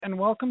and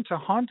welcome to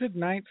Haunted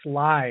Nights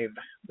Live.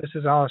 This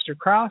is Alistair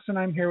Cross, and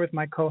I'm here with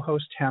my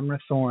co-host Tamra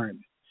Thorne.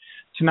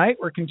 Tonight,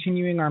 we're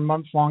continuing our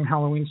month-long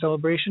Halloween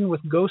celebration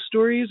with ghost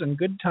stories and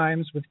good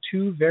times with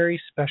two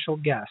very special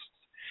guests.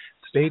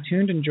 Stay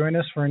tuned and join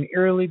us for an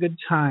eerily good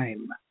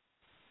time.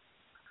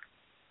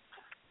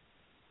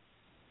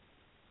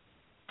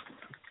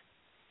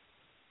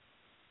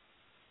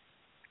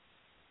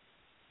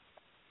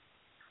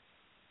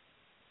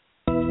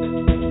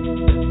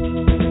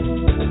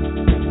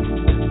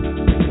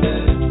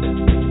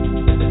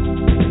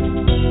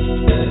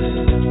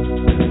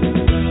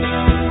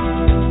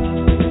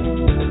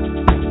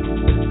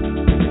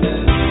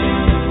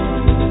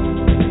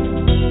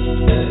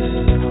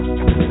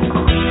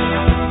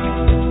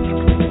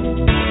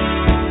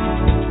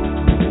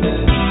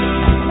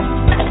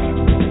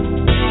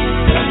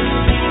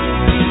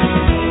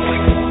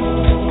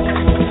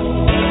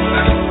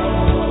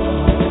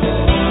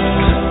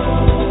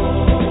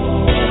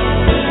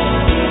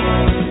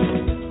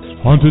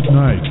 Haunted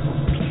Night,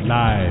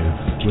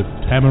 live with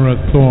Tamara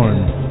Thorne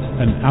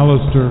and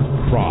Alistair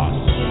Cross.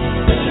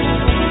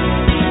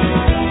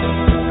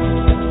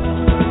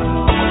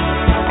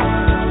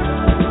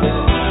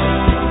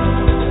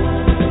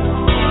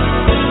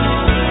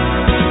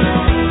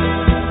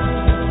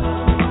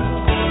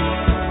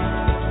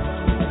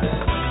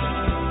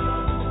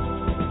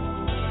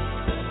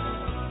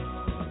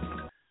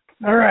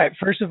 All right,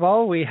 first of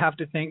all, we have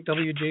to thank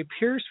W.J.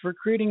 Pierce for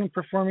creating and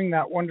performing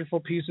that wonderful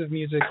piece of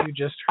music you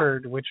just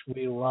heard, which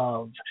we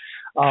love.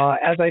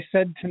 As I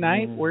said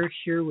tonight, we're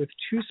here with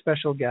two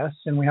special guests,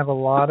 and we have a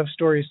lot of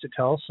stories to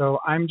tell, so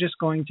I'm just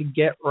going to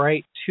get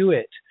right to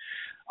it.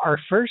 Our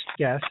first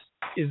guest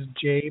is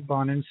Jay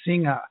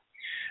Bonansinga.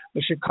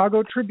 The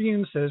Chicago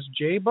Tribune says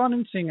Jay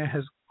Bonansinga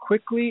has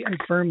quickly and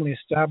firmly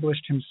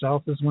established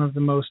himself as one of the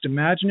most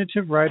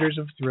imaginative writers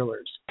of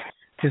thrillers.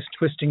 His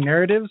twisting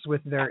narratives,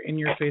 with their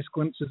in-your-face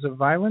glimpses of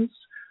violence,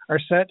 are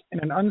set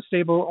in an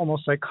unstable,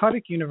 almost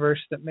psychotic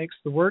universe that makes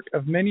the work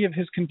of many of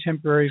his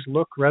contemporaries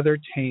look rather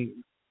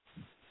tame.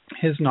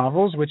 His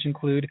novels, which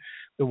include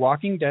the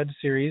Walking Dead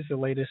series, the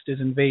latest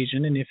is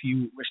Invasion, and if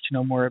you wish to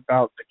know more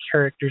about the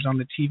characters on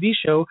the TV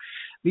show,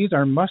 these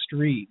are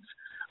must-reads.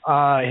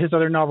 His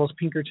other novels,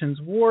 Pinkerton's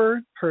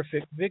War,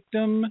 Perfect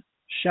Victim,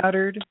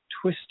 Shattered,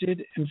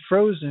 Twisted, and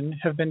Frozen,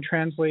 have been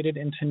translated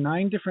into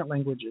 9 different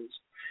languages.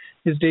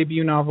 His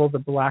debut novel, The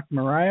Black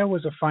Maria,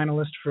 was a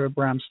finalist for a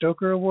Bram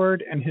Stoker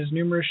Award, and his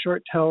numerous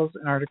short tales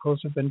and articles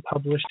have been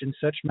published in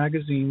such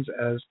magazines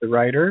as The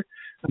Writer,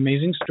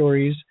 Amazing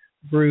Stories,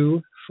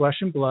 Brew, Flesh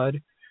and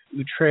Blood,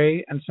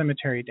 Outre, and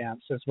Cemetery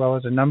Dance, as well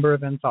as a number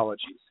of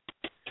anthologies.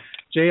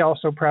 Jay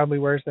also proudly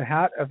wears the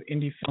hat of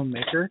indie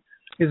filmmaker.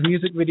 His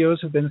music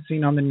videos have been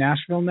seen on the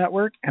Nashville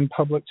Network and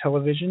public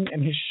television,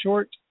 and his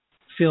short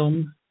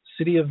film,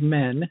 City of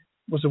Men,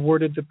 was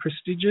awarded the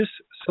prestigious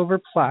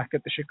Silver Plaque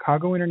at the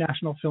Chicago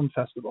International Film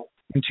Festival.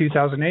 In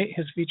 2008,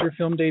 his feature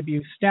film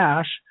debut,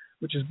 Stash,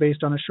 which is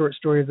based on a short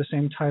story of the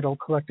same title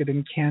collected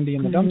in Candy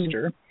in the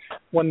Dumpster,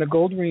 won the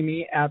Gold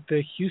Remy at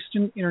the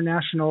Houston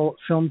International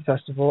Film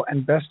Festival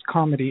and Best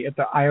Comedy at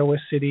the Iowa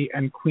City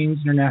and Queens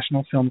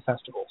International Film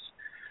Festivals.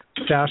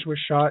 Stash was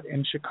shot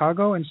in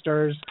Chicago and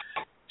stars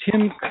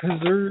Tim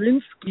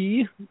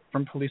Kaczynski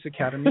from Police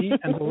Academy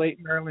and the late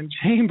Marilyn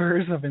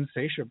Chambers of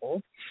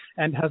Insatiable,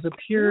 and has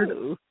appeared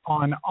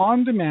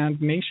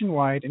on-demand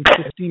nationwide in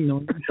 50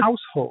 million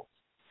households.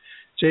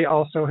 Jay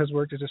also has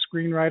worked as a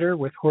screenwriter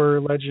with horror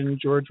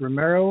legend George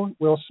Romero,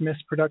 Will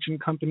Smith's production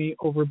company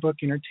Overbook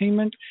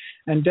Entertainment,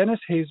 and Dennis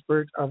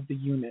Haysbert of The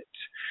Unit.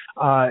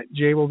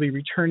 Jay will be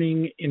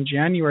returning in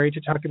January to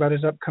talk about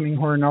his upcoming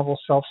horror novel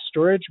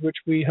Self-Storage, which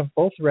we have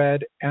both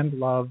read and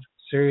love.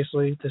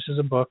 Seriously, this is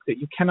a book that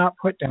you cannot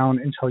put down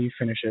until you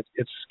finish it.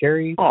 It's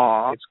scary.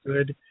 Aww. It's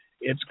good.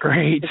 It's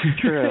great.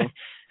 It's true.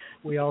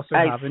 We also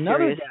have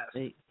another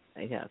guest.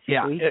 Yes,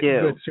 yeah, we do.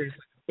 Good, seriously.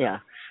 Yeah.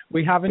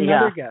 We have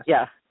another guest.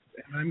 Yeah.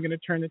 And I'm going to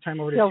turn the time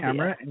over to Sylvia.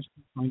 Tamara, and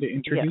she's going to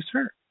introduce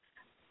her.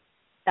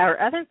 Our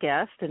other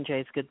guest, and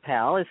Jay's good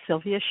pal, is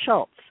Sylvia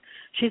Schultz.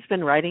 She's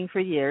been writing for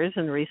years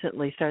and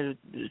recently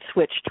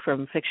switched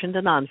from fiction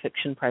to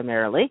nonfiction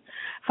primarily.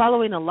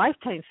 Following a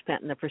lifetime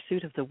spent in the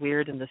pursuit of the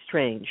weird and the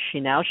strange, she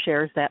now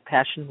shares that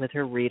passion with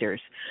her readers.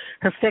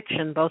 Her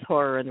fiction, both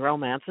horror and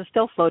romance, is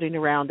still floating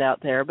around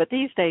out there, but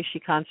these days she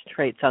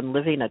concentrates on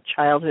living a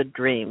childhood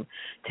dream,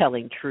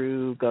 telling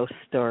true ghost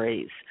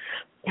stories.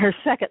 Her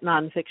second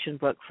nonfiction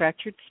book,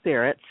 Fractured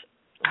Spirits,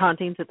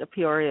 Hauntings at the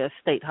Peoria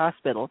State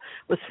Hospital,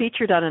 was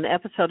featured on an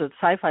episode of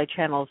Sci-Fi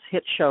Channel's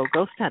hit show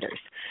Ghost Hunters.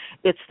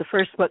 It's the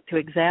first book to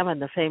examine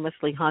the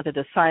famously haunted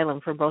asylum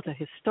from both a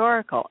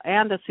historical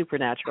and a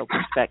supernatural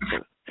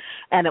perspective,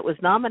 and it was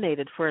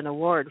nominated for an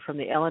award from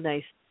the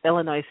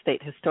Illinois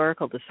State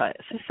Historical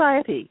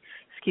Society.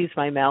 Excuse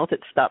my mouth, it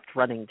stopped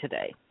running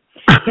today.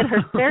 In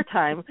her spare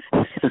time,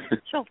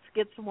 Schultz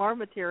gets more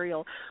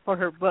material for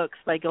her books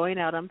by going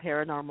out on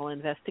paranormal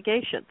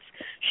investigations.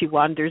 She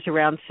wanders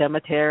around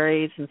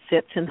cemeteries and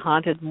sits in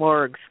haunted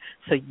morgues,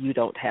 so you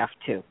don't have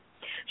to.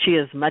 She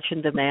is much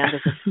in demand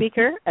as a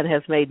speaker and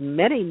has made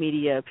many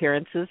media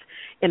appearances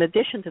in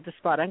addition to the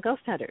spot on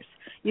Ghost Hunters.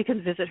 You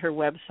can visit her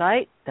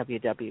website,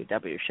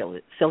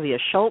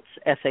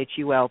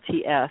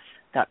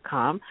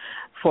 www.sylviaschultz.com,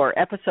 for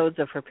episodes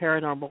of her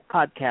paranormal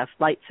podcast,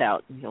 Lights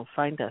Out, and you'll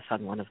find us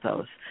on one of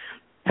those.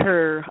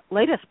 Her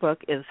latest book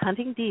is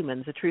Hunting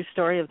Demons, a true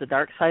story of the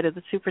dark side of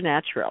the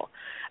supernatural.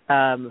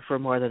 For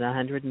more than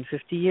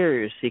 150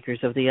 years,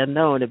 seekers of the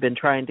unknown have been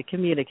trying to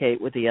communicate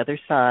with the other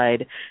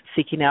side,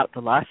 seeking out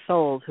the lost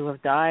souls who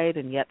have died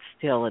and yet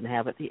still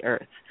inhabit the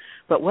earth.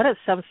 But what if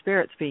some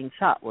spirits being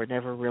sought were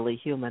never really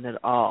human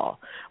at all?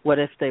 What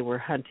if they were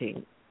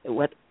hunting?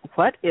 What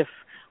if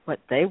what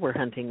they were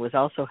hunting was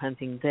also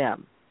hunting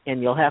them? And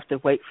you'll have to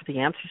wait for the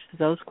answers to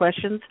those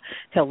questions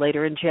till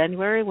later in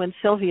January, when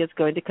Sylvia is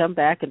going to come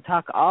back and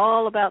talk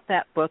all about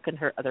that book and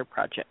her other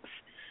projects.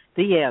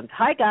 The end.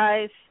 Hi,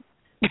 guys.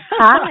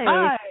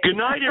 Hi. Good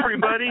night,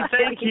 everybody.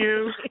 Thank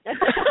you.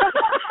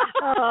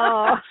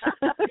 Oh.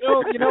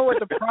 You know what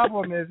the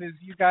problem is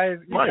you guys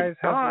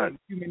have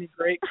too many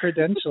great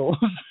credentials.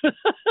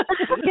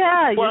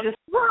 Yeah, plus, you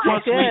just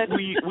plus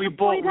we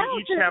both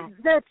each have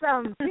that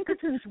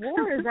Pinkerton's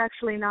War is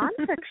actually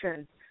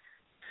nonfiction.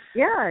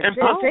 Yeah,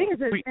 Jay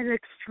is an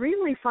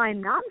extremely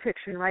fine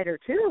nonfiction writer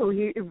too.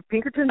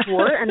 Pinkerton's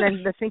War and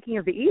then The Sinking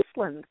of the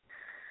Eastland.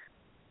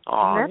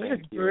 Oh, that's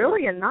just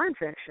brilliant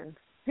nonfiction.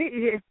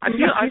 I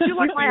feel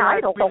like my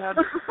idol. I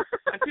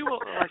feel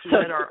like we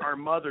had our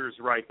mothers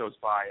write those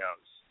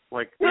bios,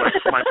 like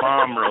my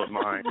mom wrote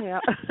mine. Yeah.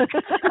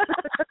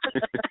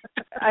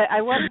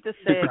 I wanted to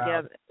say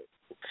again,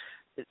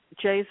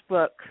 Jay's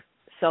book,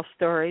 Self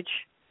Storage.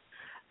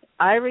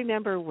 I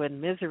remember when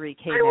Misery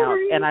came out,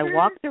 and I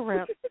walked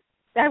around.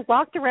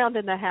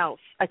 In the house.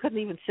 I couldn't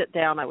even sit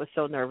down. I was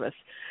so nervous.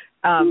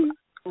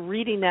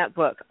 Reading that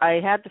book,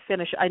 I had to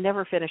finish. I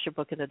never finish a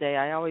book in a day.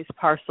 I always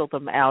parcel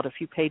them out a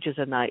few pages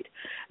a night,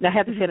 and I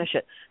had to finish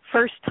it.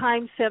 First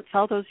time since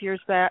all those years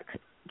back,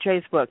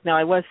 Jay's book. Now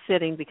I was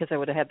sitting because I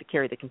would have had to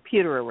carry the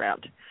computer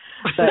around,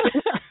 but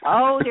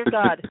oh dear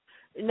God.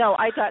 No,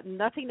 I got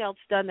nothing else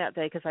done that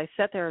day because I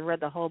sat there and read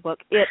the whole book.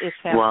 It is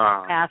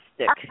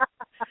fantastic. Wow.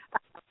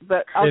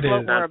 But I'll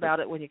gloat more about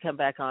it when you come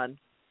back on.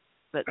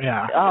 But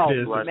yeah, oh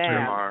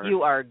man,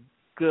 you are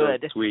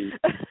good. So sweet.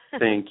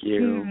 Thank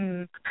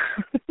you.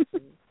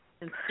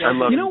 I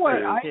love you know what?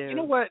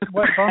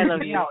 What bums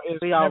me out is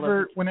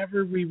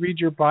whenever we read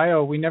your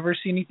bio, we never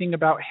see anything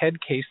about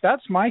Headcase.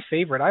 That's my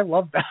favorite. I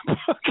love that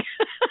book.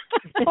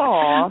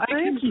 Aw,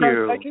 thank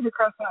you. I came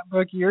across that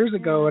book years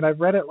ago, and I've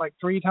read it like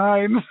 3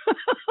 times.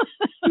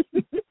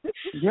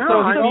 Yeah, so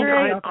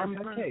I'm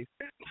Headcase.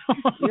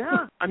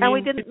 Yeah, I mean, and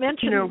we didn't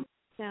mention.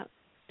 Yeah.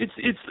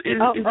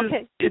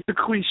 It's a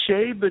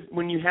cliche, but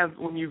when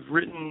you've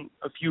written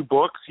a few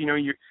books,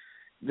 you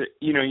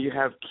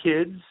have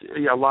kids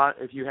a lot.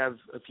 If you have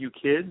a few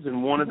kids,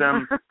 and one of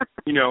them,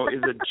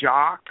 is a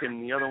jock,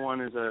 and the other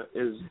one is a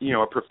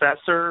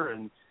professor,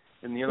 and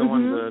the other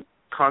one's a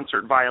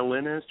concert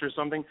violinist or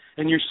something,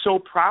 and you're so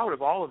proud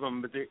of all of them,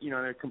 but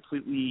they're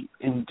completely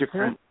in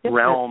different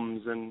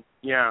realms, and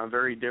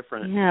very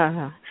different.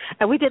 Yeah,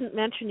 and we didn't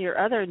mention your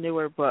other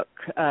newer book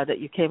that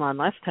you came on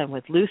last time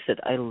with, Lucid.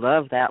 I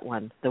love that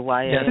one, the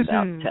YA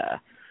about.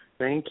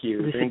 Thank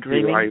you, lucid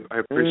dreaming. I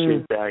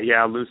appreciate that.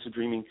 Yeah, lucid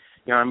dreaming.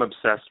 Yeah, I'm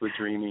obsessed with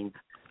dreaming.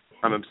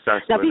 I'm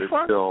obsessed with it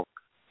still.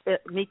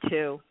 Me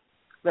too,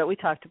 but we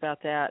talked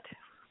about that.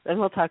 And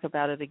we'll talk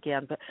about it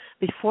again. But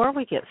before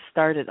we get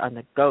started on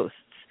the ghosts,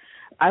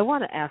 I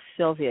want to ask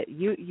Sylvia,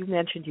 you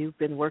mentioned you've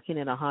been working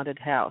in a haunted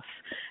house.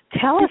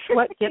 Tell us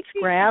what gets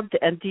grabbed,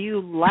 and do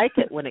you like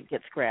it when it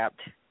gets grabbed?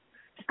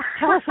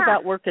 Tell us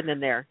about working in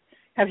there.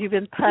 Have you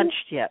been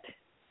punched yet?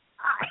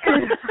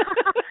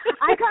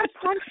 I got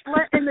punched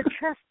in the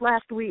chest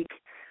last week.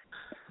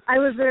 I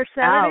was there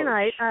Saturday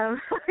night.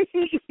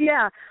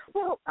 Yeah.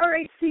 Well, all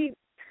right, see,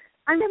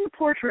 I'm in the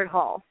portrait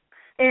hall,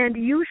 and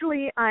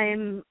usually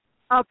I'm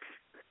up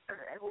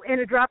in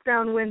a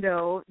drop-down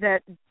window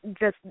that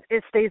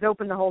it stays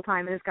open the whole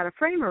time, and it's got a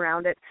frame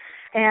around it.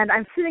 And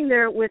I'm sitting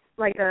there with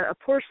like a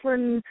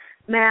porcelain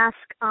mask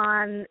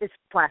on. It's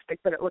plastic,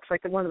 but it looks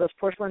like one of those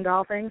porcelain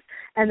doll things,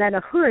 and then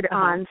a hood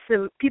on,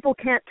 so people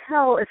can't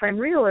tell if I'm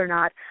real or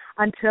not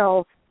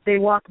until they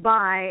walk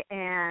by,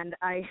 and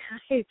I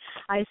say,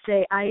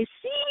 "I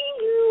see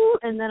you,"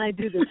 and then I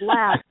do this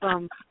laugh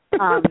from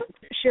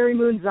Sherry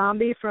Moon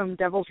Zombie from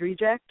Devil's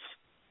Rejects.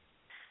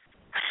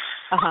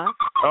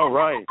 Oh,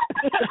 right.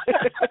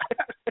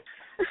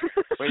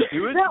 Wait,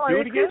 do it. That one, do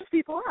it again. Creeps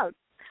people out.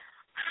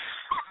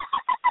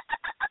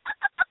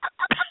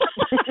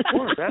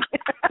 Oh, that's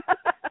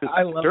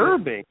I love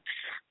disturbing.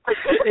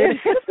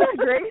 Isn't that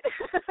great?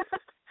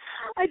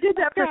 I did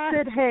that for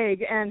Sid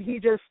Haig, and he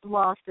just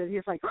lost it. He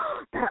was like,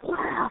 oh, that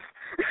laugh.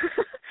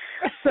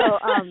 So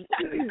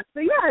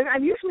yeah,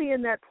 I'm usually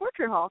in that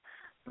portrait hall,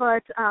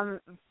 but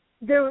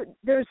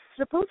there's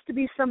supposed to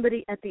be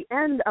somebody at the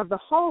end of the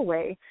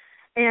hallway,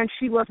 and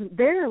she wasn't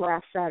there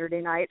last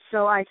Saturday night.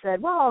 So I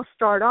said, well, I'll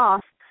start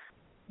off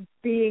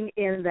being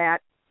in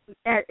that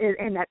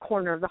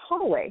corner of the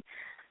hallway.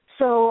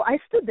 So I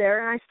stood there,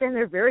 and I stand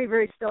there very,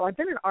 very still. I've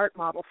been an art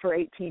model for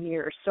 18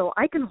 years, so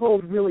I can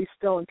hold really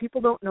still, and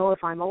people don't know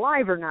if I'm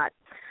alive or not.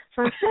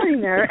 So I'm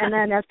standing there, and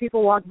then as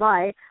people walk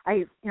by,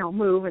 I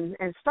move and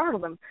startle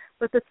them.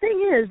 But the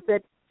thing is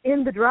that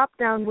in the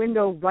drop-down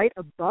window right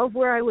above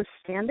where I was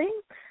standing,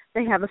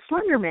 they have a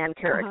Slender Man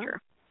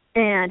character.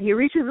 And he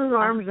reaches his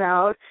arms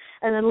out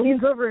and then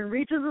leans over and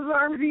reaches his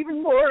arms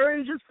even more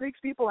and just freaks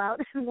people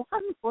out. And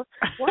one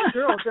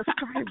girl just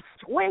started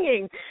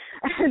swinging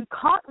and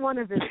caught one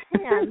of his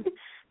hands,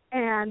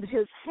 and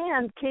his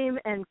hand came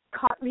and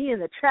caught me in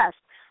the chest.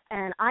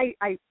 And I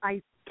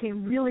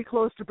came really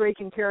close to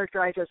breaking character.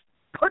 I just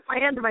put my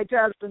hand to my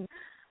chest and,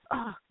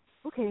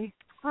 okay,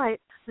 all right,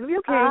 it'll be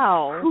okay.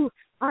 Ow.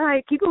 All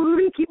right, keep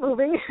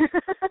moving.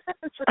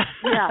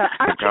 Yeah.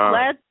 Aren't you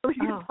glad?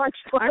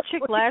 Aren't you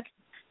glad?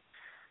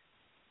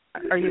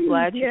 Are you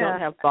glad you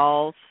don't have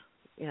balls?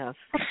 Yes,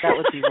 that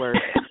would be worse.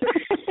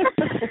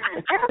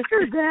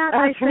 After that,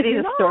 I said, reading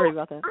a story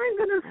about that. I'm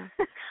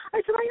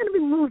gonna be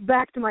moved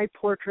back to my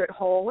portrait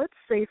hole. It's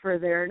safer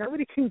there.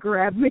 Nobody can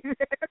grab me there.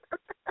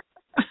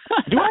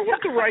 Do I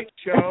have the right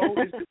show?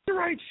 Is this the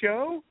right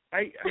show?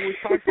 I was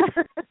talking.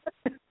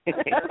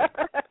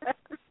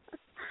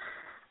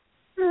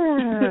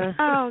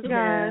 Oh God.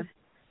 Yeah.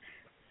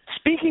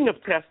 Speaking of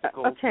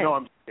testicles, okay. No,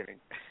 I'm kidding.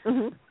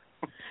 Mm-hmm.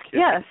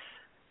 Yes.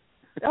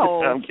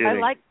 Oh, I'm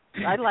kidding.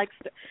 I like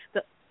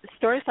the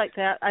stories like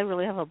that. I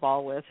really have a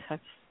ball with.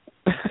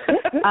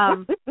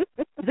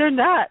 They're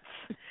nuts.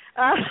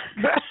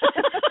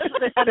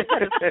 They're kind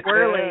of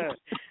swirly.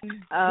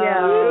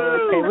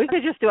 Okay, we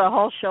could just do a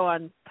whole show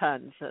on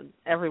puns, and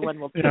everyone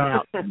will tune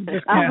out. You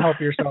just can't help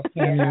yourself,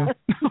 can you?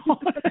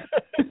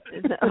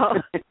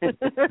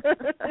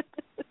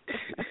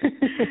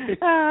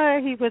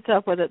 He puts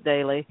up with it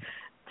daily.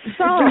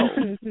 So,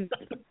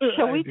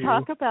 shall we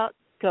talk about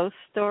ghost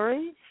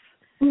stories?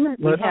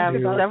 We have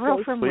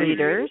several from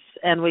readers,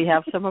 and we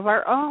have some of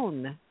our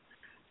own.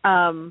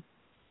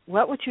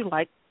 What would you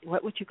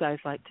guys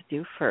like to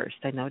do first?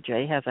 I know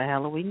Jay has a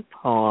Halloween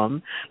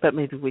poem, but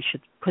maybe we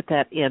should put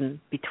that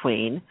in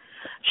between.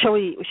 Shall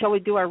we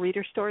do our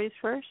reader stories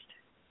first?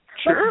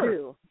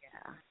 Sure.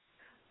 Yeah.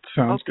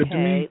 Sounds good to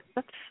me.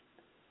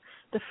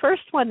 The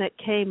first one that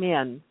came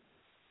in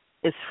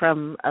is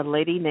from a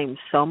lady named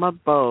Soma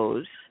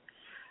Bose,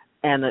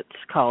 and it's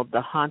called The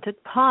Haunted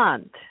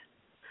Pond.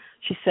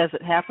 She says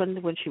it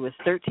happened when she was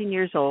 13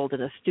 years old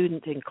and a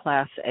student in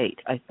Class 8.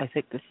 I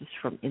think this is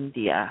from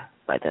India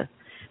by the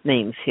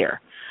names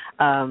here.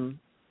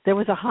 There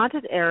was a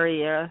haunted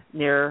area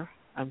near,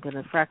 I'm going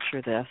to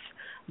fracture this,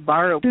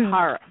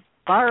 Baruipara,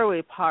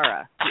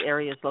 the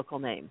area's local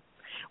name,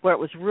 where it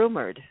was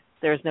rumored,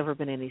 there has never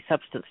been any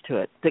substance to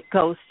it, that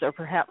ghosts or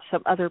perhaps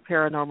some other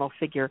paranormal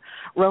figure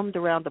roamed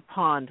around the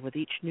pond with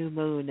each new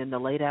moon in the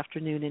late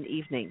afternoon and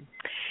evening.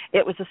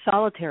 It was a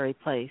solitary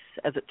place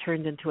as it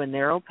turned into a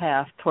narrow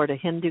path toward a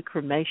Hindu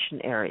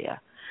cremation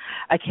area.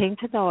 I came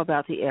to know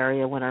about the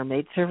area when our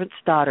maidservant's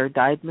daughter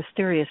died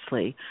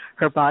mysteriously.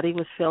 Her body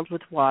was filled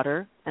with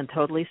water and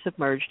totally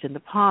submerged in the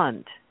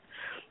pond.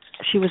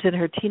 She was in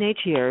her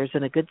teenage years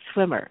and a good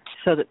swimmer,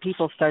 so that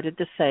people started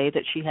to say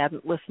that she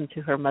hadn't listened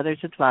to her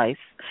mother's advice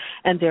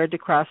and dared to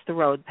cross the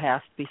road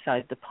past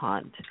beside the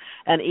pond.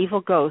 An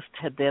evil ghost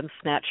had then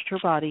snatched her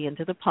body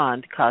into the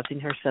pond, causing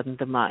her sudden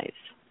demise.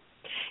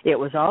 It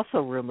was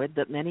also rumored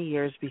that many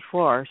years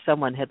before,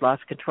 someone had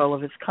lost control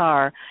of his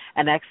car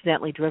and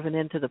accidentally driven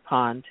into the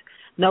pond.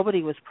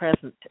 Nobody was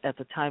present at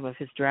the time of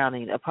his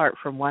drowning, apart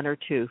from one or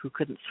two who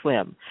couldn't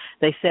swim.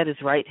 They said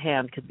his right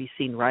hand could be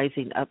seen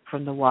rising up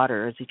from the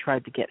water as he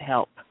tried to get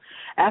help.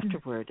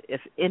 Afterward,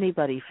 if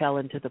anybody fell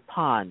into the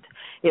pond,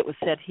 it was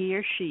said he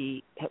or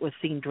she was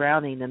seen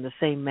drowning in the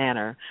same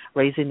manner,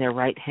 raising their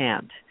right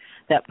hand.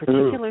 That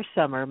particular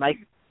summer,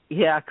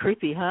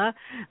 creepy, huh?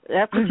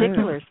 That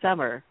particular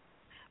summer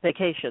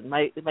vacation,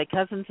 my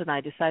cousins and I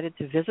decided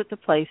to visit the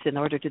place in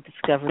order to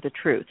discover the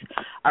truth.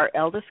 Our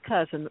eldest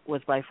cousin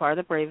was by far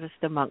the bravest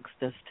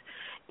amongst us.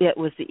 It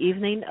was the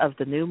evening of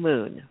the new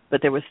moon,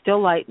 but there was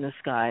still light in the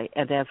sky,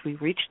 and as we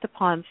reached the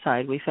pond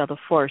side, we felt a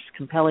force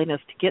compelling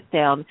us to get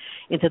down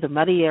into the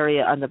muddy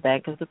area on the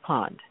bank of the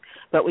pond.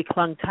 But we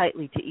clung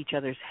tightly to each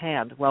other's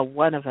hand while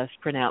one of us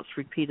pronounced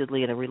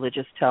repeatedly in a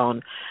religious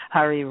tone,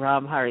 Hare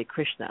Ram, Hare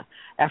Krishna,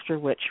 after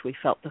which we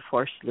felt the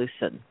force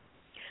loosen.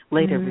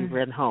 Later, we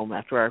ran home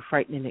after our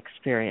frightening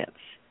experience.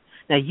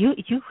 Now, you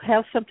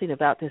have something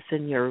about this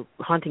in your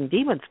Haunting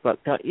Demons book,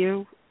 don't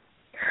you?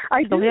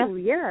 I do,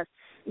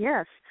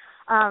 yes.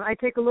 I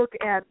take a look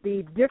at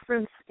the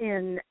difference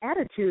in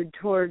attitude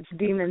towards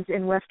demons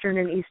in Western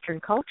and Eastern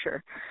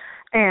culture.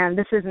 And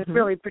this isn't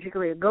really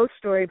particularly a ghost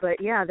story, but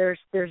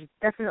there's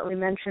definitely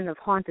mention of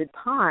haunted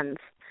ponds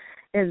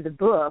in the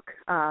book.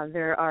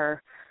 There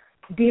are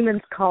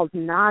demons called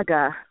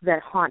Naga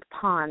that haunt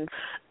ponds.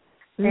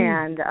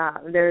 And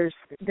there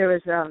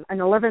was an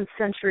 11th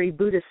century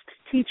Buddhist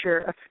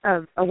teacher,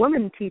 a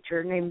woman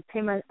teacher named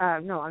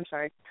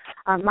Mache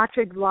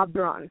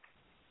Glabron,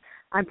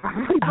 I'm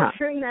probably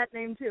butchering that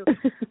name too.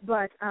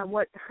 But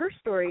what her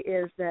story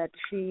is that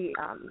she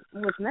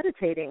was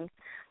meditating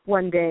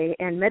one day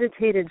and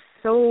meditated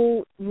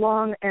so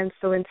long and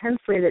so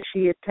intensely that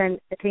she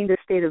attained a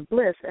state of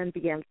bliss and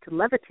began to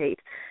levitate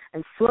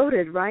and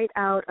floated right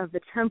out of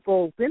the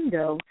temple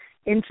window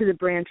into the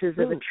branches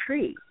of a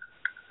tree.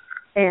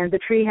 And the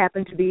tree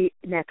happened to be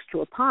next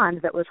to a pond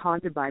that was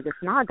haunted by this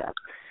Naga.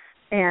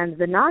 And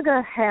the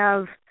Naga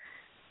have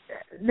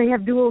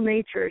dual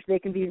natures. They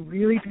can be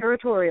really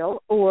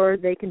territorial or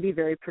they can be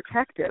very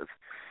protective.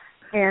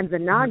 And the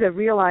Naga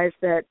realized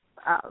that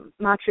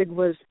Machig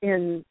was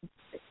in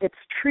its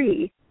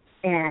tree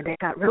and it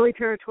got really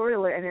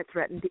territorial and it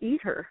threatened to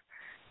eat her.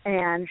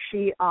 And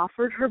she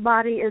offered her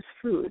body as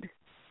food.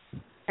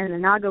 And the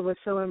Naga was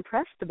so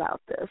impressed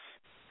about this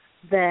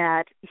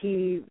that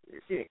he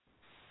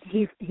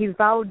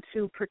vowed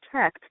to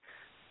protect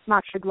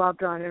Machig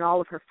Lobdron and all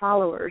of her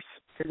followers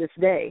to this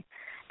day.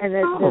 And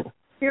the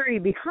theory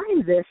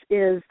behind this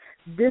is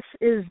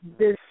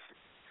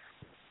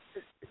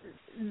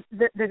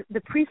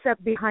the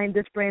precept behind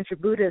this branch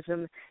of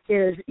Buddhism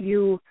is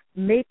you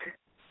make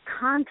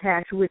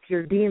contact with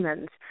your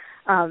demons,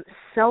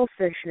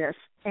 selfishness,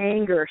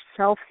 anger,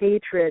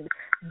 self-hatred,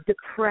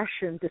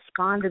 depression,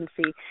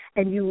 despondency,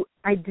 and you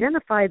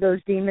identify those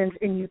demons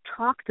and you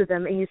talk to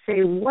them and you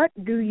say, what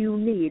do you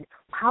need?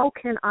 How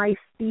can I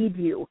feed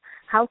you?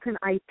 How can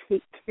I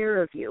take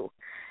care of you?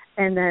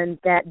 And then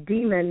that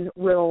demon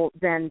will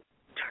then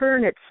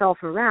turn itself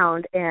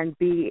around and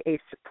be a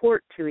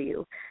support to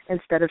you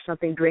instead of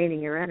something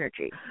draining your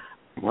energy.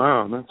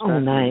 Wow, that's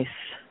nice.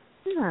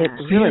 Yeah. It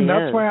See, really and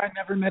that's is. why I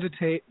never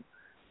meditate.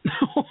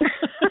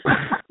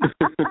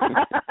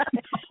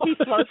 He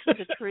floats through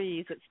the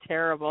trees. It's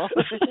terrible.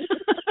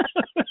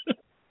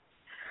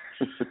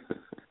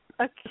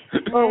 Okay.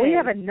 Well, we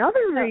have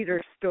another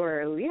reader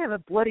story. We have a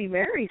Bloody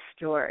Mary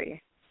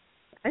story.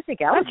 I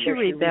think Alistair Why don't you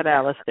read that,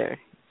 Alistair?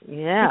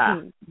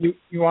 Yeah.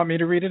 You want me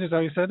to read it? Is that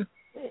what you said?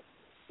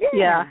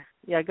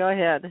 Yeah, go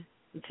ahead.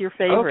 It's your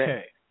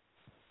favorite.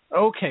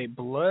 Okay,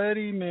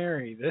 Bloody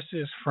Mary. This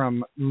is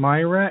from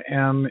Myra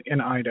M. in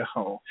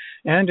Idaho.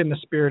 And in the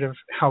spirit of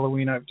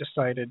Halloween, I've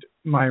decided,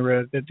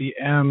 Myra, that the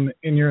M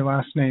in your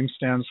last name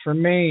stands for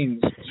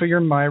Maines. So you're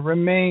Myra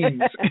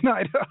Maines in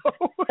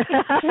Idaho.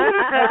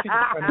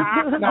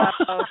 No,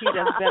 he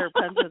does better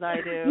puns than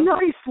I do.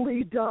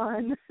 Nicely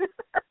done.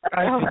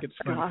 I think it's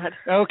fun. God.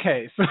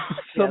 Okay, so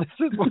Yes.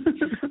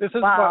 this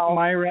is what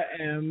Myra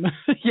M.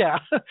 Yeah,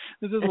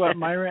 this is what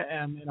Myra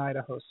M. in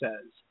Idaho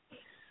says.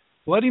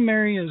 Bloody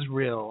Mary is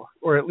real,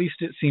 or at least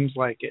it seems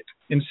like it.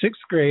 In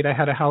 6th grade, I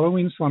had a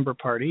Halloween slumber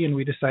party, and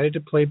we decided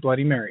to play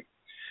Bloody Mary.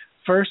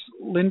 First,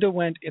 Linda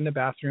went in the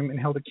bathroom and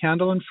held a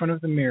candle in front of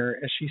the mirror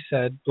as she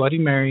said, Bloody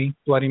Mary,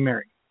 Bloody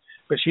Mary.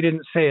 But she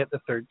didn't say it the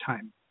third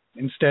time.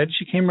 Instead,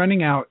 she came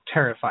running out,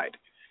 terrified.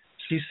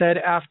 She said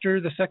after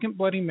the second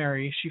Bloody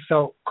Mary, she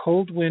felt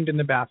cold wind in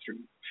the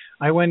bathroom.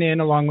 I went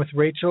in along with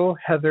Rachel,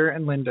 Heather,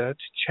 and Linda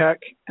to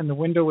check, and the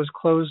window was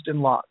closed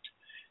and locked.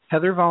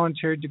 Heather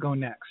volunteered to go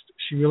next.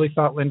 She really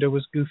thought Linda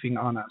was goofing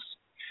on us.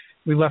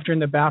 We left her in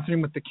the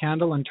bathroom with the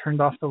candle and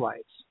turned off the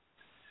lights.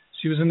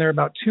 She was in there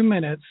about 2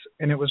 minutes,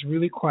 and it was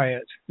really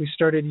quiet. We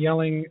started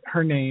yelling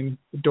her name.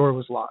 The door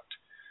was locked.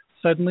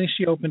 Suddenly,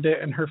 she opened it,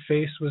 and her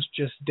face was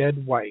just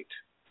dead white.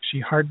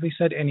 She hardly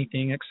said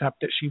anything except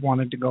that she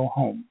wanted to go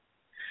home.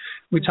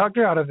 We talked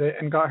her out of it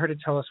and got her to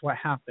tell us what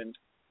happened.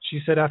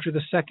 She said after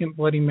the second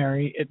Bloody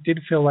Mary, it did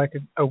feel like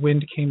a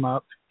wind came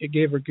up. It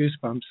gave her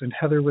goosebumps, and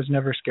Heather was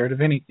never scared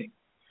of anything.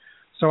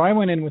 So I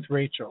went in with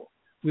Rachel.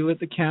 We lit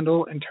the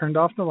candle and turned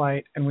off the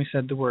light, and we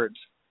said the words.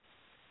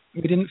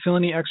 We didn't feel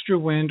any extra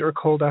wind or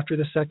cold after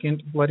the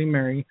second Bloody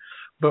Mary,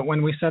 but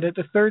when we said it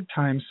the third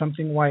time,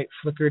 something white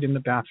flickered in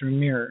the bathroom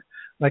mirror,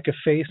 like a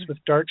face with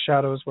dark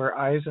shadows where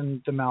eyes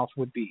and the mouth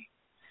would be.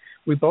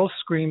 We both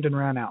screamed and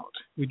ran out.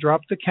 We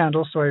dropped the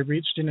candle, so I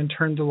reached in and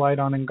turned the light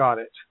on and got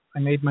it. I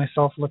made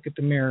myself look at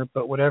the mirror,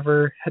 but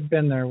whatever had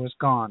been there was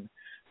gone.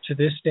 To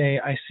this day,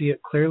 I see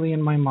it clearly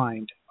in my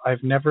mind.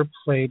 I've never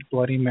played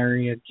Bloody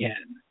Mary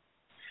again.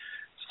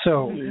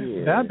 So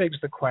that begs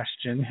the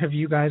question, have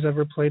you guys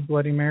ever played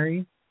Bloody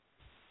Mary?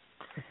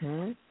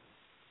 Mm-hmm.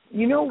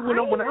 You know,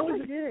 when I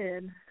was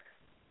did.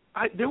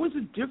 there was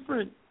a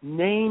different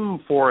name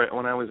for it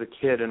when I was a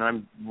kid, and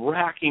I'm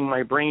racking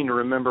my brain to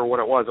remember what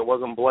it was. It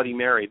wasn't Bloody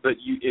Mary, but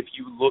if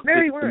you looked at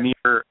the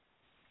mirror,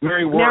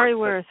 Mary Worth. Mary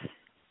Worth.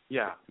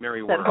 Yeah,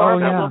 Mary That Worth.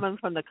 horrible woman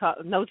from the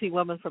nosy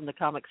woman from the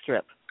comic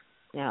strip.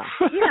 Yeah.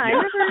 Yeah, I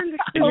never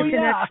understood the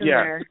connection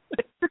there.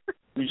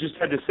 You just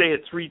had to say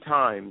it 3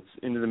 times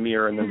into the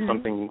mirror, and then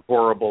something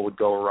horrible would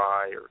go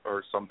awry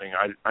or something.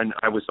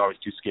 I was always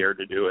too scared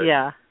to do it.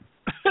 Yeah.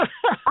 I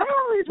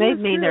always made was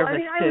me too.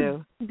 nervous I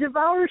would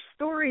devour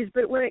stories,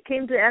 but when it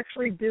came to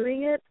actually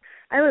doing it,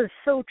 I was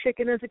so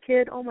chicken as a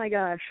kid. Oh my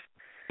gosh.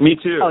 Me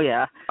too. Oh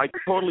yeah. I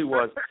totally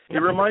was. It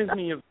reminds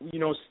me of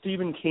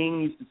Stephen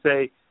King used to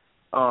say,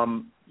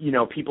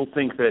 people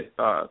think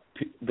that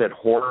that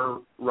horror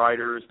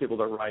writers, people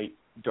that write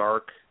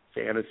dark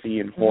fantasy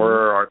and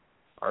horror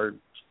are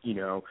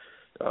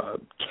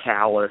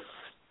callous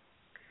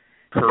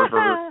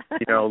pervert,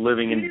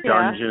 living in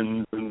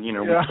dungeons and we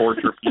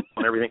torture people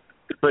and everything.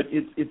 But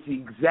it's the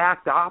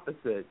exact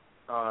opposite.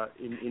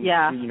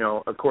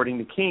 According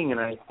to King, and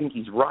I think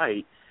he's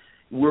right.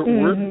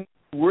 We're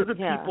the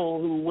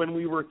people who, when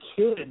we were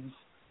kids,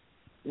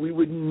 we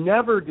would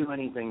never do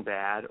anything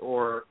bad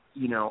or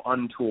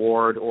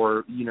untoward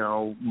or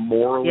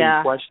morally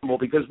questionable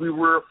because we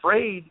were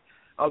afraid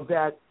of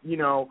that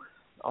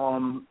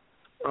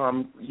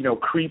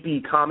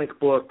creepy comic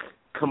book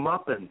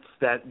comeuppance,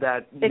 that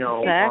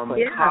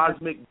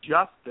cosmic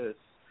justice.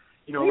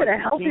 We had a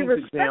healthy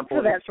respect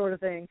for that sort of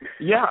thing.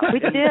 Yeah, we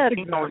did.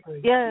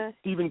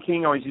 Stephen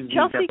King always uses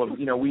the example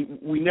of,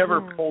 we never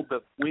pulled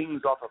the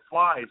wings off of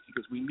flies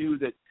because we knew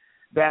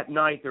that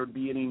night there would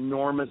be an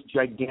enormous,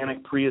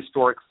 gigantic,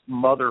 prehistoric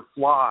mother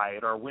fly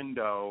at our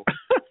window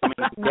coming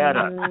to get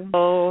us.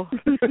 Oh,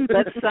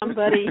 but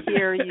somebody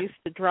here used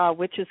to draw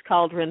witches'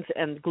 cauldrons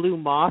and glue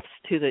moths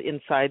to the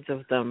insides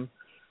of them.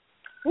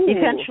 Ooh.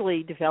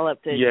 Eventually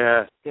developed it.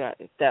 Yeah,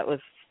 that was...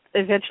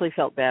 Eventually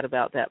felt bad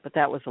about that, but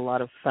that was a lot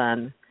of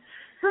fun.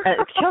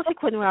 Chelsea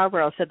Quinn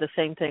Yarbrough said the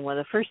same thing. One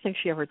of the first things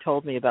she ever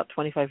told me about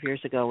 25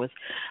 years ago was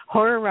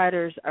horror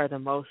writers are the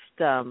most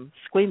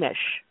squeamish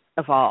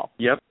of all.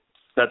 Yep,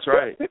 that's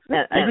right.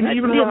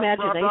 Even the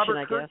imagination, Robert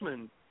I guess.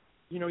 Kirkman.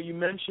 You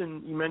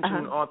mentioned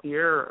off the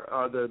air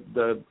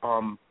the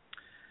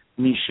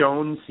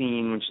Michonne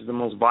scene, which is the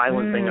most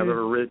violent thing I've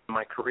ever written in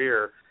my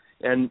career,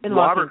 and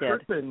Robert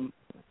Kirkman,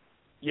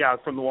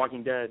 from The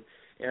Walking Dead.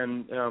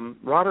 And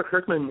Robert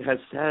Kirkman has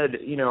said,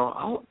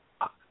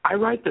 I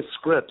write the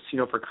scripts,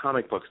 for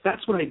comic books.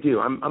 That's what I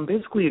do. I'm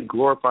basically a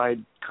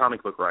glorified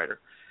comic book writer,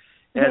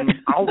 and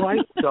I'll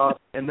write stuff,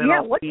 and then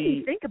I'll what see. do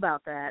you think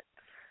about that?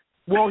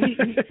 Well, he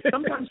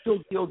sometimes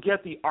he'll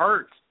get the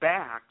art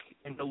back,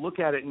 and he'll look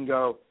at it and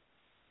go,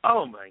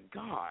 "Oh my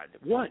God,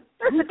 what?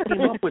 Who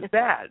came up with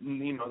that?" And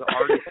the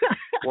artist,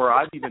 or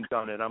I've even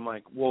done it. I'm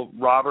like, well,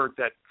 Robert,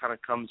 that kind of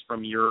comes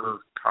from your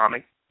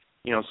comic,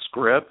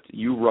 script.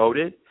 You wrote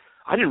it.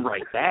 I didn't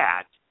write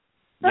that.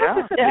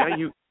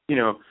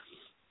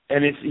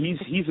 And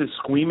he's as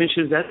squeamish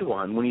as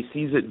anyone when he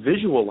sees it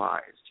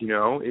visualized.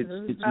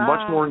 It's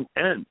much more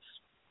intense.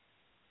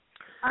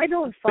 I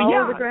don't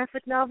follow the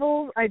graphic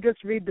novel. I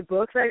just read the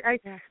books. I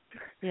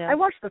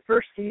watched the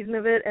first season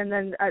of it, and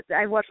then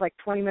I watched like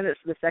 20 minutes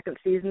of the second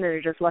season, and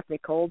it just left me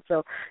cold.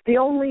 So the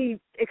only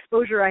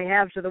exposure I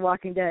have to The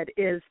Walking Dead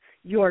is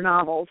your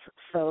novels.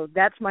 So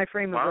that's my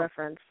frame of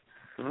reference.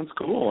 That's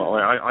cool.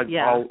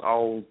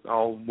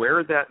 I'll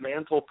wear that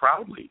mantle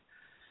proudly.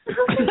 I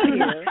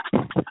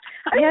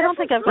don't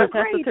think I've got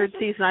past the third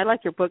season. I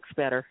like your books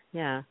better.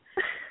 Yeah,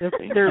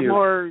 they're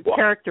more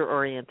character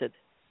oriented.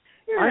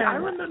 I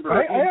remember.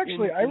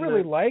 I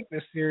really like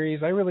this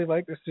series. I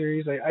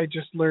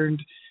just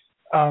learned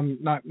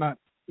not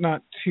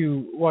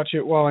to watch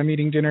it while I'm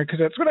eating dinner because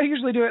that's what I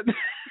usually do.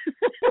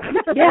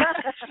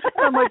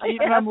 I'm like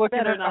eating. I'm looking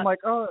at it. I'm like,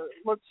 oh,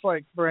 it looks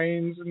like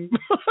brains and.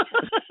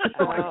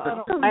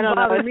 I don't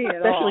know,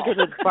 especially because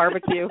it's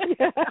barbecue.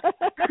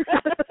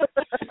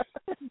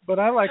 But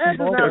I like them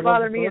both. Does not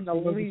bother me in the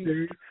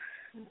least.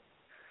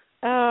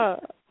 I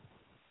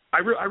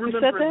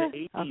remember in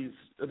the 80s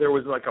there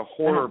was like a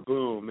horror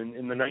boom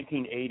in the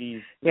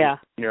 1980s. Yeah.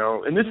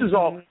 And this is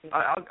all.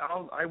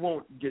 I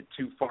won't get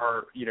too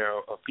far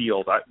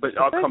afield, but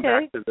I'll come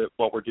back to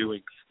what we're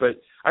doing.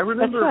 But I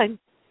remember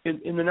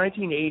in the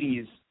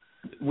 1980s.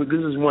 This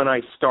is when I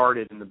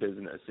started in the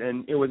business,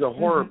 and it was a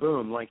horror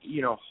boom. Like,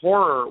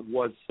 horror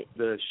was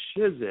the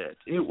shizit.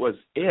 It was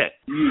it.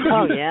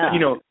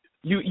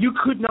 You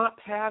could not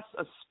pass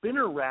a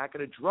spinner rack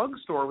at a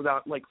drugstore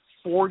without like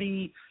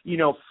 40,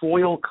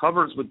 foil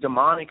covers with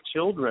demonic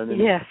children.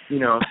 And,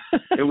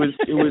 it was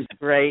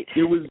right.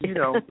 It was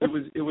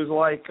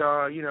like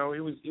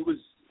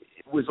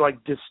it was like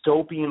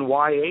dystopian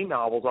YA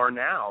novels are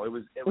now. It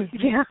was That's what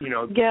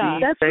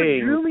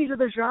drew me to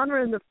the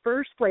genre in the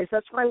first place.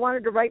 That's why I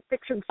wanted to write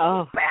fiction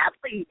so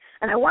badly,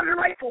 and I wanted to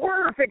write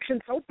horror fiction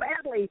so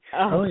badly.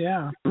 Oh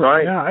yeah,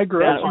 right. Yeah, I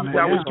grew up on it.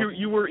 That was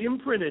you were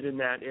imprinted in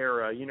that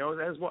era,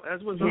 as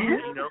was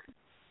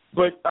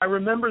But I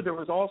remember there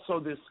was also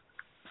this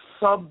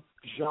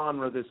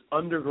sub-genre, this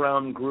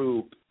underground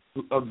group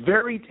of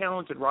very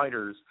talented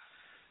writers.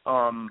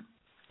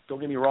 Don't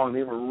get me wrong,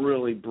 they were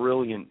really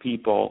brilliant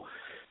people.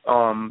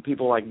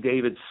 People like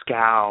David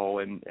Scow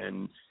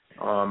and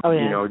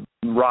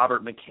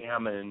Robert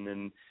McCammon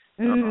and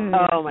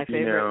my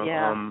favorite,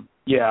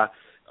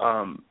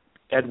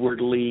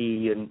 Edward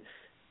Lee and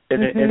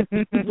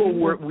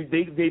people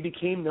they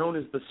became known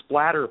as the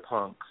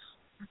splatterpunks.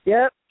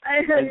 Yep.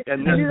 I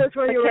knew that's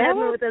where you were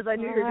heading with this. I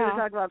knew you were going to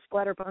talk about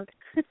splatterpunk.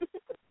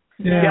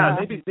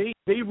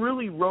 They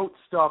really wrote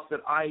stuff that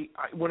I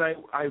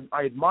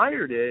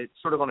admired it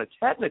sort of on a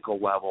technical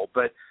level,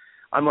 but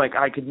I'm like,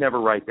 I could never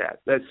write that.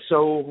 That's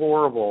so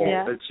horrible.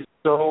 Yeah. It's just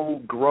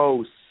so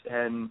gross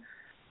and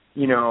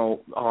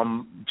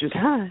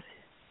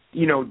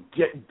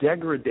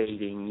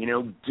degrading.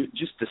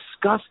 Just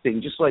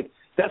disgusting. Just like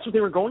that's what they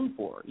were going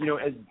for.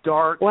 As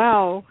dark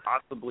as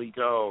possibly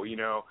go.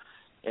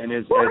 and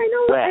as I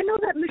wet. know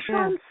that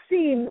Michonne's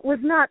scene was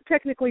not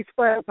technically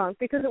splatterpunk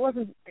because it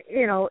wasn't,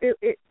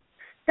 it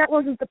that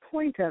wasn't the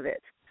point of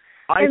it.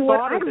 I and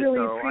thought what of I it really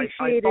though.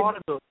 appreciated. I thought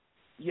of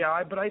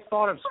but I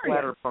thought of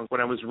splatterpunk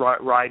when I was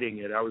writing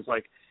it. I was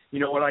like, you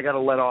know what? I got to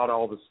let out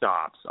all the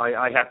stops.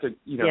 I have to,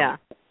 Yeah.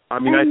 I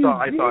mean, I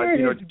thought,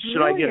 it's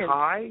should I get brilliant.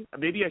 high?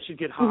 Maybe I should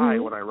get high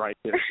when I write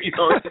this.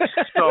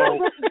 So.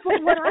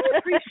 But what I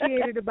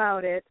appreciated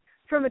about it,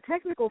 from a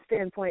technical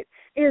standpoint,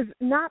 is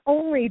not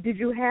only did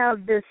you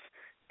have this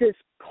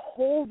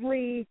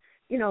coldly,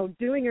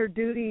 doing her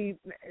duty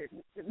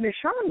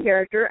Michonne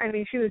character. I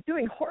mean, she was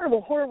doing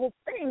horrible, horrible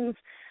things,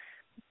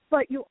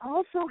 but you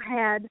also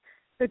had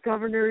the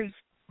governor's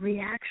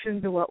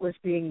reaction to what was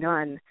being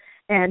done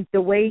and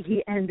the way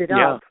he ended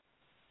up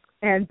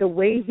and the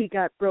way he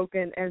got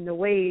broken and the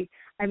way,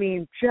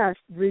 just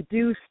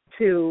reduced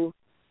to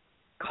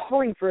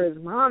calling for his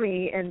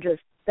mommy, and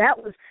just that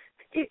was,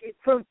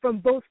 from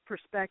both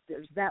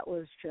perspectives, that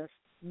was just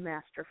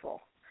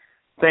masterful.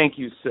 Thank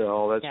you,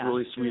 Syl. That's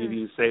really sweet of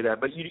you to say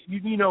that. But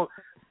you know,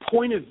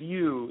 point of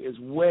view is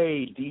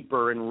way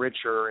deeper and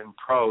richer in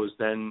prose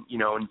than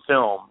in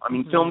film. I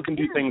mean, film can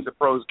do things that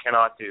prose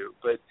cannot do,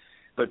 but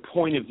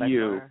point of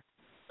view,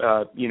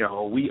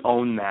 we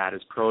own that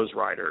as prose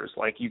writers.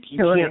 Like you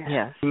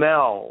can't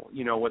smell,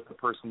 what the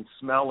person's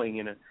smelling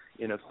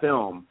in a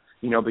film,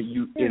 but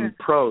in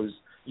prose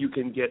you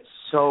can get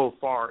so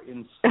far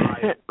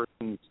inside a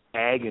person's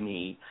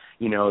agony,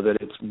 that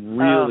it's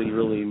really,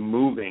 really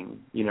moving,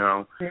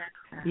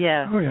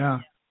 Yeah. Oh yeah.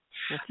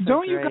 So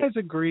Don't great. you guys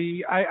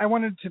agree? I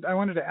wanted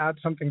to add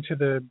something to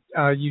the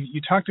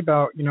you talked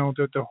about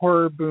the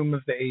horror boom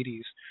of the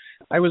 80s.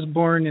 I was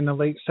born in the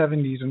late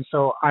 70s, and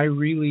so I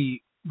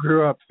really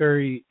grew up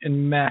very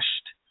enmeshed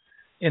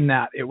in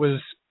that. It was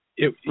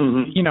it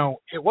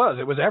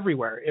was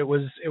everywhere. It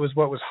was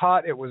what was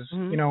hot. It was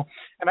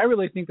and I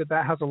really think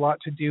that has a lot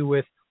to do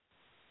with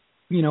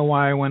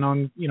why I went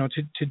on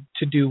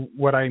to do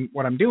what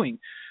I'm doing.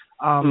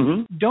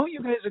 Don't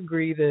you guys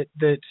agree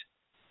that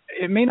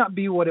it may not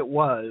be what it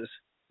was,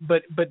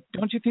 but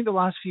don't you think the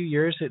last few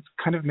years it's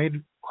kind of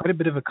made quite a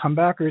bit of a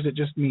comeback, or is it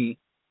just me?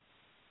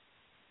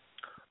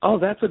 Oh,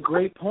 that's a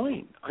great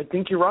point. I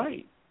think you're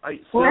right. Think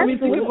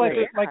of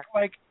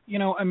like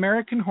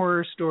American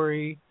Horror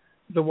Story,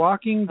 The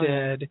Walking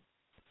Dead,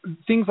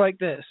 things like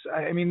this.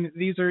 I mean,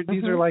 these are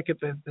like at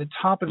the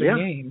top of the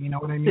game. You know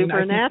what I mean?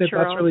 Supernatural. I think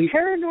that's really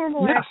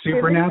Paranormal Activity.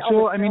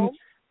 Supernatural. I mean,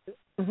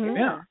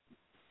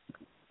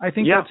 I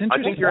think that's interesting.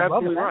 I think you're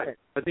absolutely right.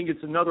 I think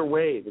it's another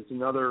wave. It's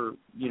another,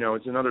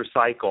 it's another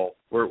cycle.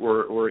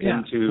 We're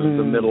into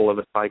the middle of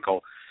a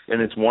cycle, and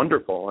it's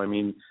wonderful. I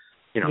mean,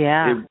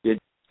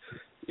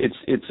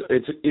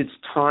 it's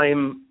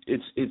time.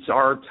 It's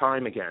our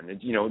time again.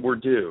 We're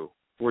due.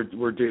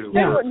 We're due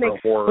for a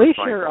horror we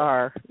cycle. sure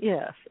are.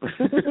 Yes.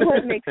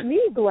 What makes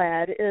me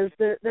glad is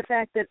the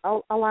fact that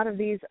a lot of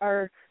these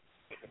are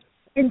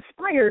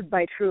inspired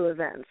by true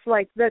events,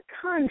 like The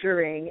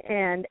Conjuring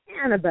and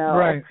Annabelle.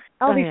 Right.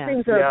 All these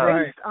things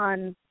are based right.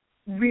 on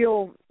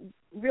real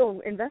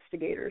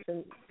investigators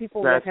and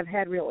people that have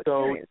had real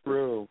experience. So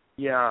true.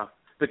 Yeah.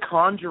 The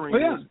Conjuring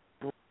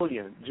is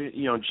brilliant.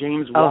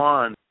 James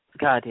Wan.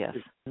 God, yes.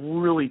 Is a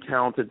really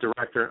talented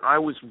director. I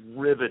was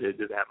riveted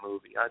to that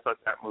movie. I thought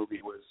that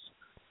movie was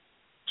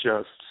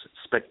just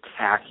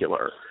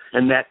spectacular.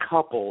 And that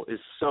couple is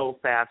so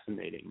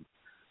fascinating.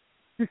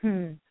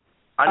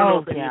 I don't know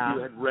if any of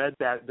you had read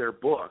their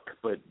book,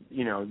 but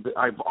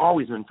I've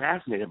always been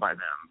fascinated by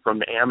them from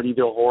the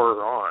Amityville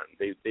Horror on.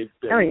 They've been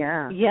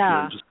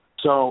just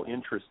so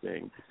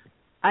interesting.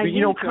 I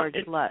knew George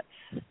Lutz,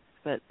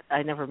 but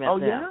I never met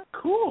them. Oh yeah,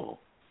 cool.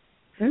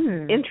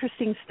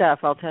 Interesting stuff,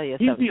 I'll tell you.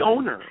 He's sometime. the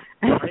owner,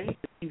 right?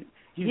 He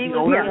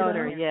was the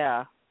owner.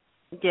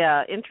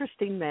 Yeah,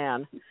 interesting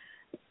man.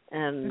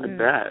 And I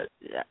bet.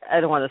 I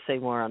don't want to say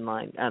more on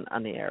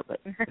the air,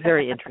 but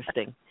very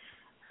interesting.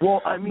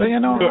 Well, I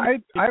mean,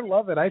 but, I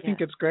love it. I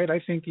think it's great.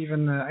 I think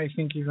even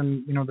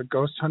the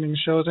ghost hunting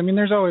shows. I mean,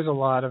 there's always a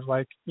lot of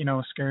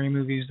scary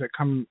movies that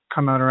come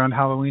out around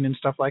Halloween and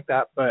stuff like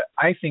that. But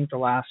I think the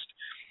last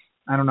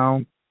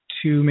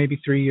 2 maybe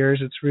 3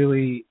 years, it's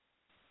really.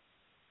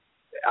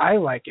 I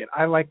like it.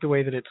 I like the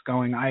way that it's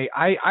going. I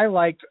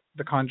liked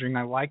The Conjuring.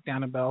 I liked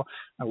Annabelle.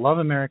 I love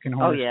American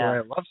Horror Story.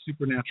 I love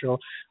Supernatural.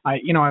 I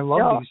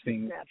love these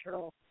things.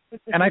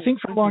 And I think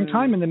for a long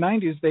time in the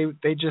 90s,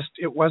 they just,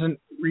 it wasn't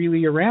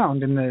really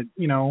around in the,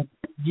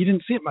 you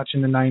didn't see it much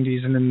in the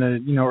 90s and in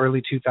the,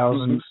 early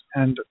 2000s.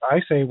 And I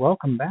say,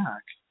 welcome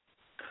back.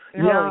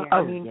 Yeah.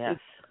 I mean,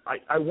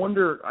 I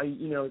wonder,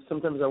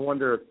 sometimes I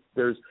wonder if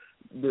there's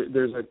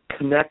a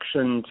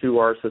connection to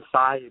our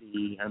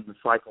society and the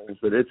cycles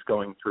that it's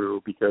going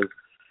through because,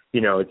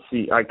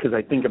 because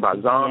I think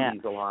about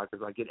zombies a lot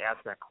because I get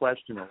asked that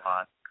question a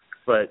lot.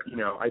 But,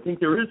 I think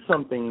there is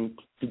something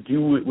to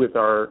do with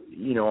our,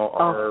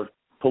 our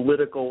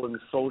political and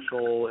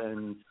social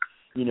and,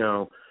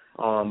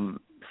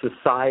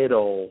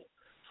 societal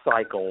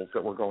cycles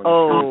that we're going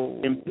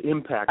through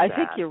impact I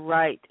think you're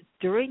right.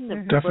 during the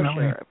Definitely. Bush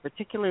era,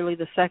 particularly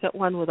the second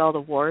one with all the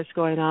wars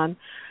going on.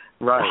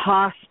 Right.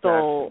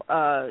 Hostel,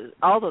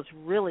 all those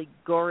really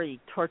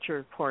gory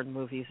torture porn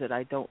movies that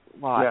I don't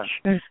watch.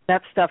 Yeah.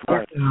 That stuff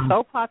was Right.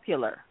 so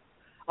popular.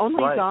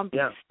 Only Right.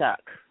 zombies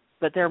stuck,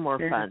 but they're more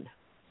fun.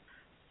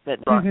 But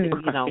Right. you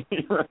know,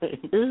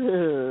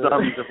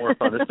 Zombies are more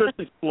fun,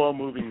 especially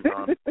slow-moving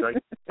zombies.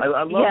 I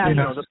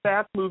love the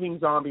fast-moving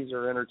zombies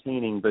are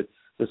entertaining, but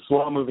the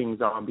slow-moving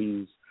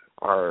zombies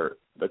are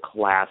the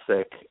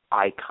classic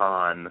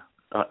icon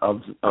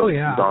of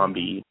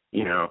zombie,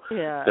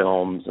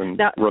 films and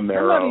now,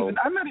 Romero.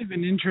 I'm not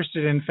even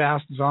interested in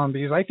fast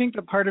zombies. I think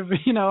that part of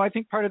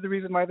the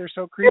reason why they're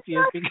so creepy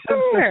is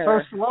because they're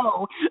so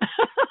slow.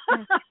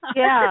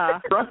 Yeah.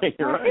 Right. It's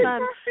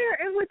not fair.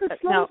 And with a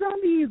slow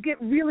zombie, you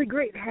get really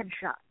great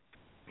headshots.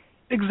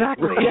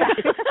 Exactly. Yeah.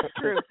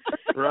 True.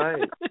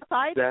 Right.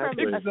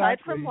 Aside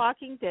from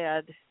Walking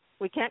Dead,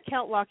 we can't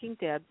count Walking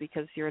Dead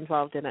because you're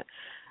involved in it.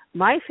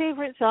 My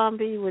favorite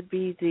zombie would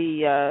be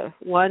the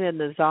one in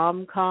the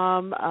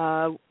Zomcom,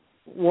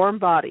 Warm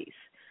Bodies.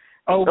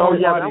 Oh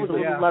yeah, that was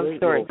a love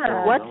story.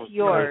 What's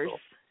yours?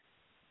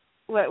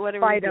 What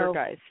are your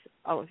guys?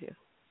 All of you.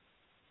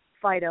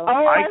 Fido.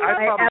 Oh,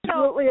 I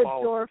absolutely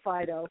adore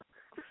Fido.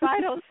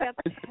 Fido's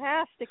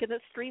fantastic, and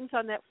it streams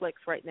on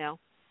Netflix right now.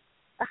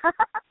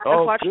 Oh,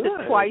 I've watched good.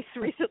 it twice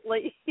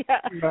recently.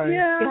 Yeah. Right.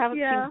 If you haven't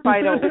seen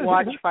Fido,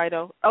 watch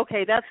Fido.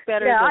 Okay, that's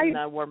better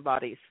than Warm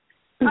Bodies.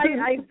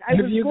 I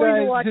was going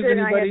to watch it, and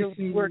I had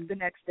to work the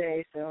next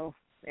day, so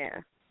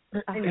yeah.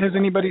 Has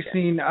anybody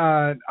seen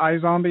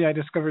iZombie? I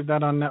discovered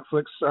that on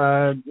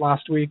Netflix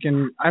last week,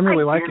 and I'm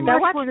really liking it. I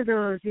watched one of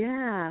those,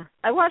 yeah.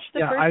 I watched the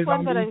first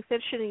one, but iZombie. I'm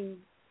finishing,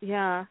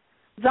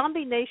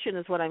 Zombie Nation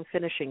is what I'm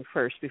finishing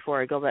first before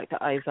I go back to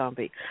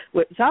iZombie.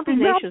 Zombie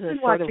Nation is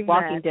sort of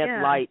Walking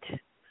Dead light.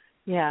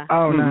 Yeah.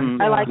 Oh, nice.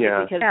 I like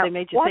it because they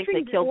made you think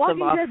they killed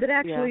them off. Walking Dead that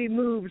actually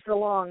moves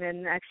along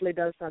and actually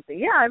does something.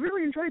 Yeah, I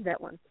really enjoyed that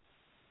one.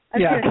 I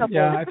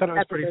thought it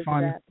was pretty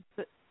fun.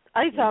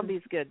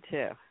 iZombie's good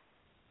too.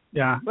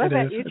 Yeah, what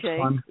about you, It's Jay?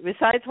 fun.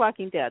 Besides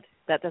Walking Dead,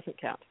 that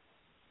doesn't count.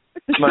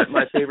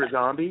 My favorite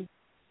zombie?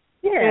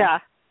 Yeah.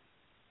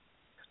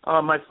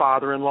 My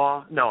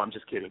father-in-law. No, I'm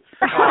just kidding.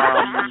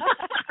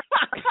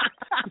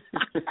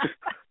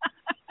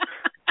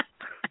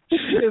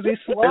 Is he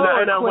slow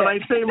and when I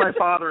say my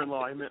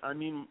father-in-law, I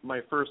mean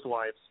my first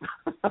wife's.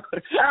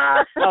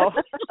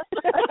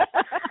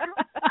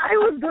 I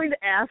was going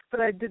to ask, but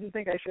I didn't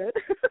think I should.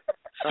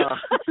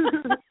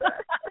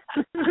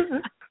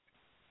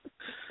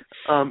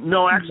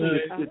 No, actually,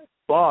 it's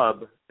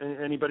Bub.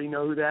 Anybody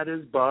know who that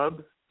is?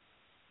 Bub?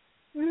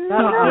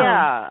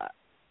 Yeah.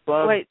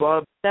 Bub. Wait,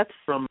 Bub. That's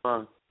from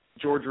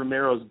George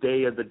Romero's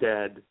Day of the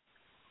Dead.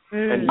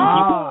 And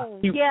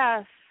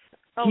yes.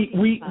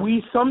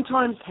 We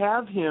sometimes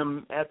have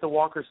him at the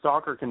Walker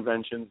Stalker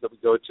conventions that we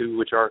go to,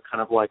 which are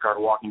kind of like our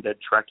Walking Dead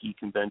Trekkie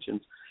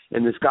conventions.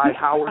 And this guy,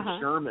 Howard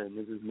Sherman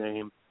is his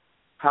name.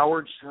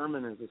 Howard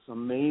Sherman is this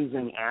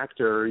amazing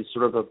actor. He's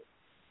sort of a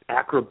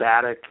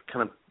acrobatic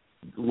kind of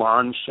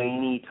Lon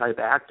Chaney type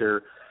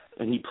actor,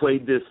 and he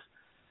played this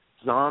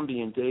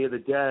zombie in Day of the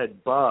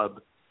Dead,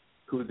 Bub,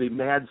 who the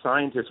mad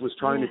scientist was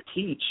trying to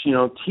teach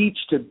to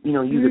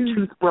use a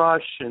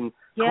toothbrush and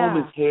comb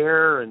his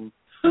hair, and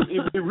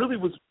it really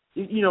was,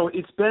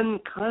 it's been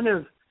kind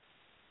of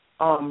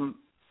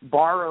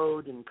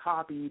borrowed and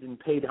copied and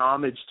paid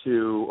homage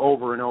to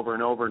over and over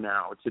and over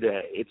now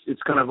today.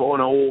 It's kind of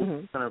an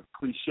old kind of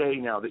cliche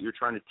now that you're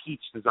trying to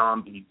teach the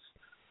zombies,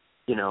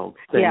 things.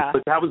 Yeah.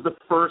 But that was the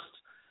first.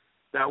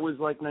 That was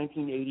like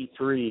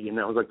 1983, and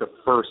that was like the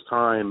first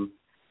time,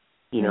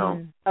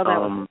 Oh, that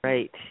was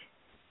great.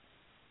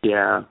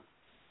 Yeah.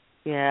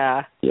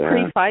 Yeah. Yeah.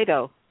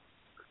 Pre-Fido.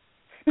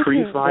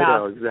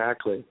 Pre-Fido,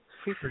 exactly.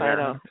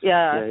 Pre-Fido.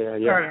 Yeah.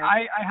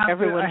 Sorry,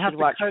 Everyone should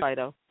watch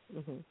Fido.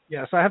 Mm-hmm.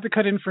 Yeah, so I have to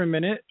cut in for a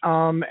minute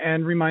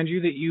and remind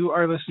you that you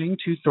are listening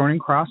to Thorn and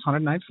Cross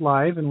Haunted Nights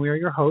Live, and we are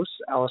your hosts,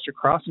 Alistair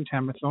Cross and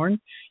Tamara Thorne.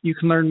 You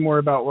can learn more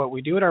about what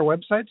we do at our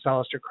websites,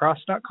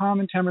 alistaircross.com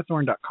and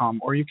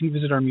tamarathorne.com, or you can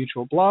visit our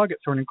mutual blog at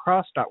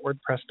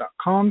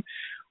thornandcross.wordpress.com,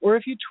 or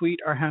if you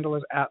tweet, our handle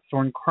is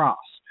 @thorncross.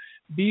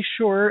 Be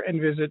sure and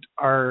visit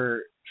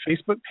our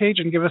Facebook page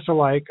and give us a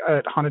like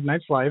at Haunted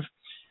Nights Live.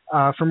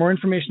 For more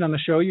information on the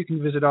show, you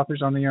can visit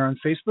Authors on the Air on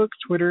Facebook,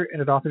 Twitter,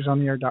 and at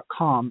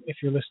authorsontheair.com.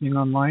 If you're listening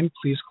online,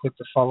 please click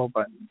the follow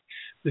button.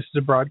 This is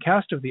a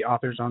broadcast of the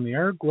Authors on the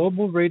Air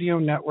Global Radio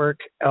Network,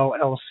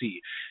 LLC.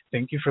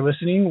 Thank you for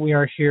listening. We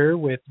are here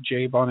with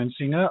Jay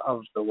Bonansinga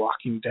of The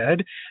Walking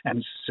Dead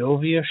and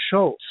Sylvia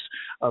Schultz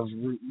of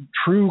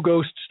True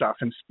Ghost Stuff.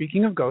 And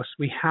speaking of ghosts,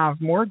 we have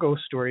more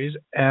ghost stories,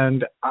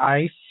 and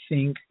I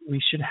think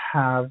we should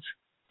have...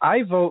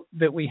 I vote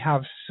that we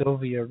have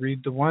Sylvia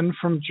read the one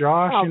from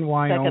Josh in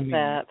Wyoming. Second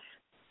that.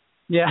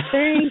 Yeah.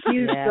 Thank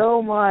you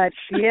so much.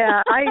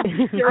 Yeah, I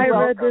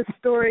read this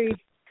story.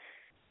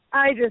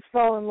 I just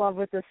fell in love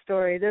with this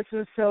story. This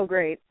was so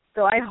great.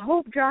 So I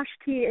hope Josh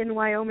T. in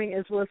Wyoming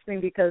is listening,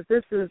 because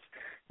this is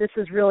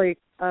really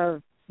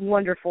a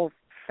wonderful,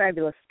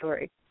 fabulous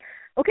story.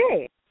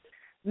 Okay,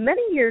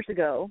 Many years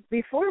ago,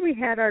 before we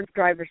had our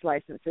driver's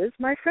licenses,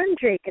 my friend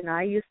Jake and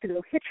I used to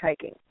go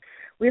hitchhiking.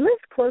 We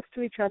lived close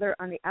to each other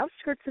on the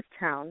outskirts of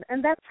town,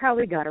 and that's how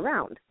we got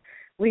around.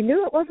 We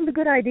knew it wasn't a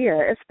good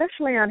idea,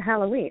 especially on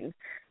Halloween,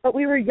 but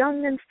we were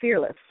young and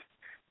fearless.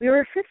 We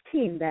were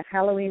 15 that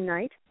Halloween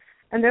night,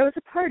 and there was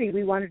a party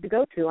we wanted to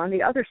go to on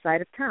the other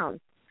side of town.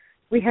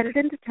 We headed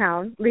into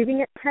town,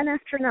 leaving at 10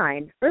 after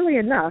 9, early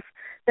enough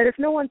that if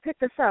no one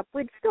picked us up,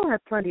 we'd still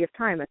have plenty of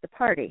time at the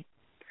party.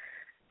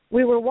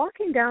 We were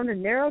walking down a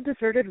narrow,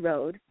 deserted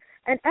road,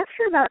 and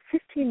after about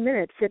 15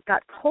 minutes, it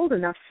got cold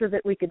enough so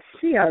that we could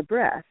see our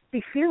breath,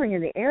 be feeling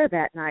in the air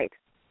that night.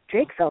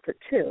 Jake felt it,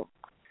 too.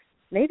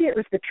 Maybe it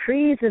was the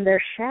trees and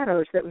their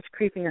shadows that was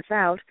creeping us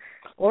out,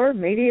 or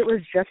maybe it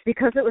was just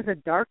because it was a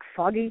dark,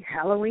 foggy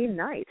Halloween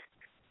night.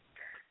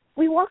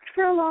 We walked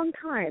for a long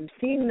time,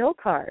 seeing no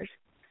cars.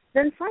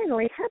 Then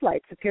finally,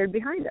 headlights appeared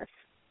behind us.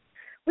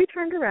 We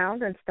turned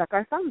around and stuck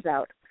our thumbs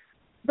out.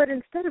 But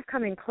instead of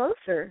coming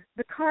closer,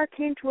 the car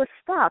came to a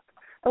stop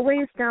a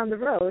ways down the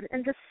road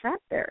and just sat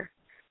there.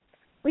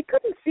 We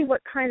couldn't see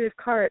what kind of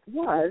car it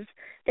was,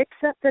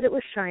 except that it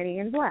was shiny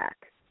and black.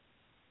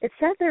 It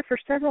sat there for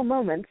several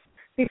moments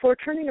before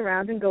turning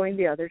around and going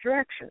the other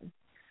direction.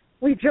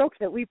 We joked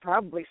that we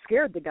probably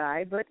scared the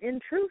guy, but in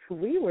truth,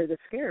 we were the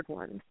scared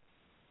ones.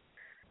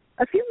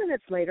 A few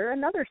minutes later,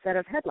 another set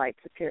of headlights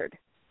appeared.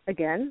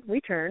 Again, we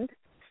turned,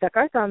 stuck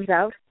our thumbs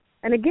out,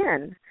 and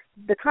again,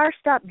 the car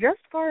stopped just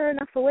far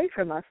enough away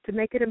from us to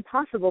make it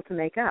impossible to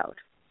make out.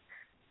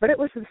 But it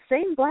was the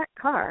same black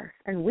car,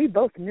 and we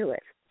both knew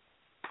it.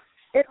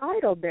 It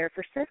idled there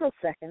for several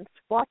seconds,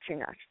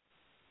 watching us.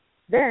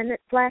 Then it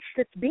flashed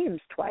its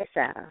beams twice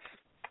at us.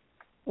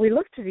 We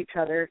looked at each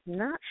other,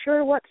 not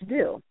sure what to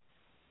do.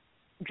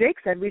 Jake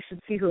said we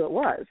should see who it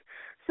was,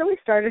 so we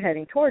started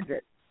heading towards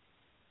it.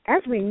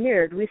 As we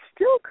neared, we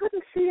still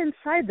couldn't see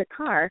inside the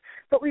car,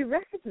 but we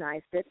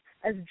recognized it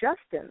as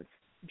Justin's,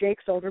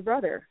 Jake's older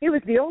brother. He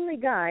was the only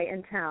guy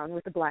in town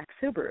with a black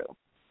Subaru.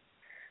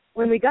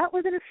 When we got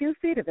within a few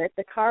feet of it,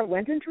 the car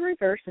went into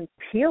reverse and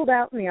peeled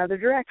out in the other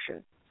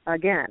direction,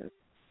 again.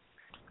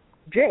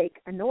 Jake,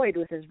 annoyed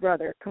with his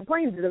brother,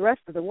 complained the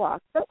rest of the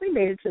walk, but we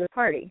made it to the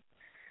party.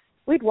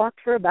 We'd walked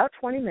for about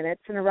 20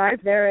 minutes and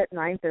arrived there at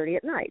 9:30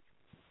 at night.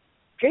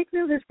 Jake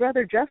knew his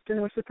brother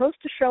Justin was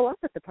supposed to show up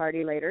at the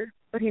party later,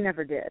 but he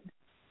never did.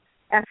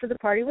 After the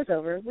party was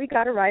over, we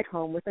got a ride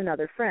home with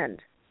another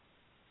friend.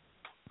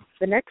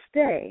 The next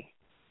day,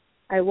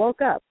 I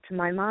woke up to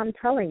my mom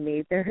telling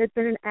me there had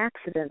been an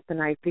accident the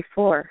night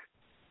before.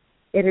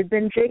 It had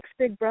been Jake's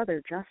big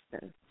brother,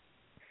 Justin.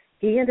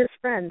 He and his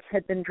friends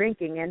had been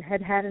drinking and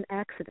had had an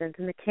accident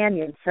in the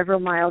canyon several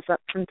miles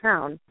up from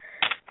town,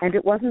 and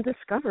it wasn't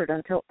discovered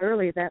until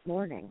early that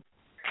morning.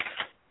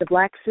 The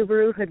black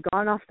Subaru had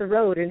gone off the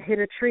road and hit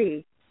a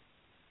tree,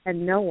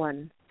 and no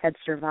one had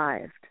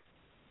survived.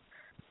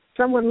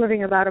 Someone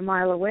living about a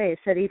mile away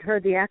said he'd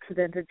heard the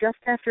accident at just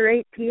after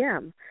 8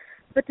 p.m.,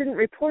 but didn't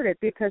report it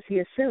because he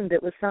assumed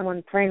it was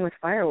someone playing with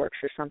fireworks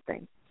or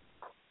something.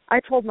 I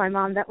told my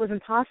mom that was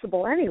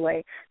impossible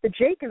anyway, that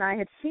Jake and I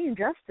had seen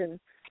Justin,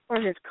 or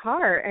his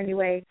car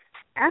anyway,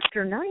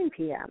 after 9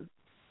 p.m.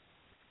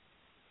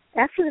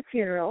 After the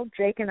funeral,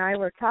 Jake and I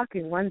were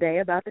talking one day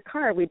about the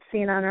car we'd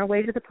seen on our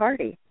way to the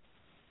party.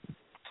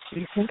 "Do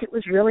you think it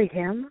was really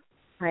him?"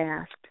 I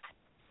asked.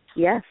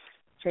 "Yes,"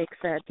 Jake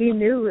said. He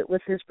knew it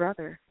was his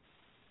brother.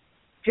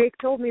 Jake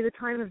told me the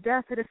time of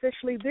death had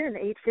officially been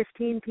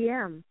 8:15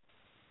 p.m.,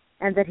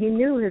 and that he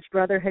knew his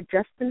brother had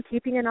just been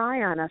keeping an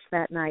eye on us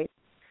that night,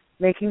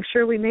 making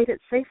sure we made it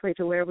safely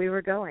to where we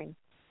were going.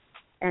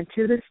 And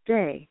to this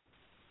day,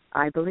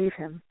 I believe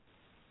him.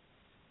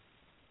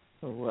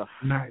 Oh,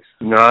 nice.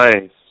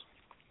 Nice.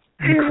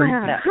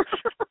 Yeah.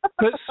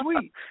 But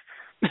sweet.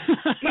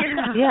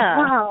 Yeah.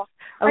 Wow.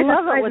 I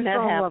love it when that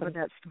happens. I love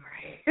that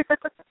story.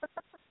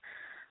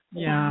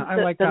 Yeah, I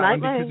like that one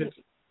because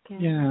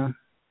it's, yeah.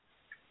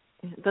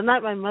 The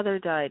night my mother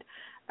died,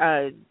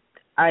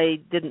 I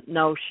didn't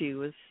know she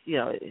was,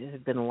 it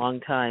had been a long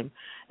time,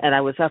 and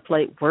I was up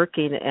late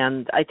working,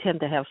 and I tend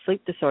to have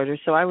sleep disorders,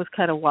 so I was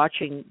kind of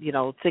watching,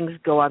 things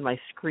go on my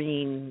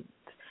screen,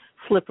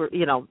 flipper,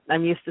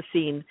 I'm used to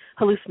seeing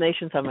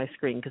hallucinations on my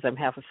screen because I'm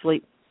half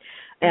asleep.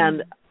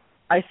 And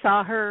I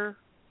saw her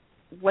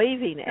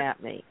waving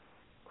at me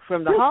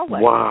from the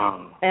hallway.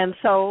 Wow. And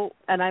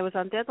I was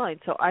on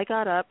deadline, so I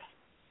got up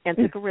and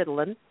took a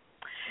Ritalin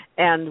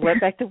and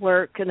went back to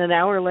work, and an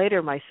hour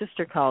later my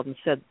sister called and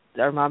said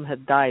our mom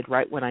had died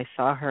right when I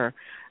saw her.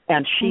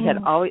 And she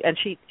had always, and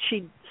she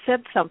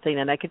said something,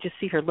 and I could just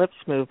see her lips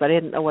move, but I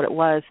didn't know what it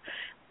was.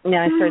 And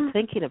I started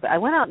thinking of it. I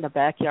went out in the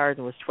backyard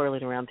and was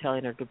twirling around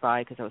telling her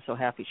goodbye because I was so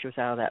happy she was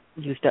out of that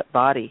used-up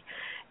body.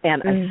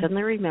 And I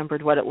suddenly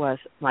remembered what it was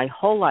my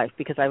whole life,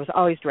 because I was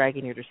always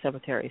dragging her to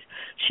cemeteries.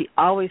 She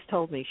always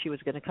told me she was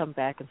going to come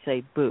back and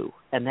say boo,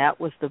 and that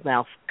was the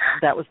mouth.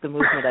 That was the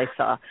movement I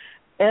saw.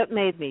 It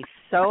made me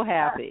so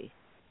happy.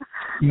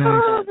 Nice.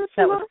 Oh, that's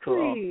that lovely.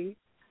 was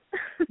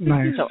cool.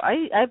 Nice. So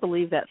I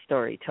believe that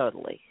story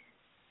totally.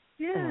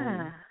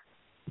 Yeah.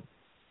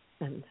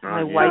 And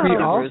my wife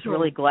is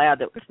really glad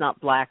that it's not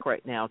black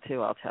right now,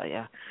 too, I'll tell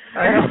you.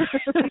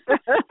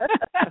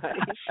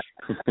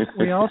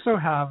 We also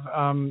have,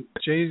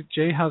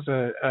 Jay has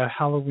a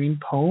Halloween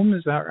poem,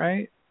 is that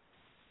right?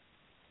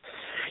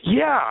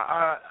 Yeah,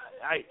 I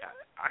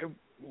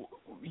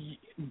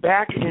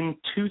back in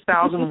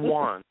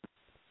 2001,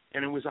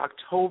 and it was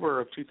October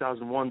of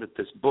 2001 that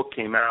this book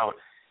came out.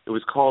 It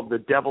was called The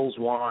Devil's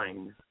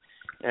Wine,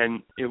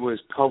 and it was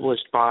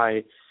published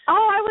by...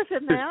 Oh, I was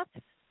in that.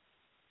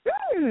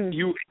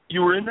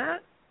 You were in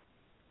that?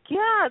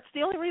 Yeah, it's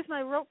the only reason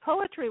I wrote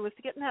poetry was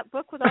to get in that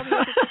book with all the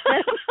other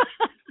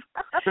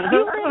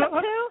You were in it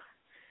too?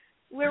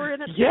 We were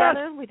in it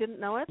together. We didn't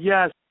know it.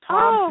 Yes,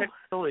 Tom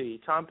Piccirilli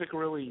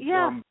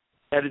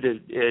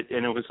edited it,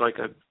 and it was like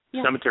a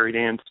Cemetery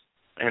Dance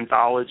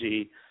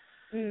anthology.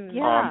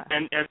 Yeah,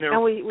 and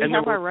we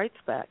have our rights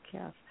back.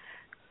 Yes.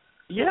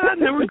 Yeah,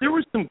 and there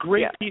were some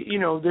great,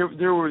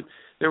 there was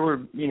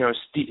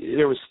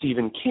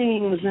Stephen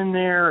King was in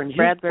there, and his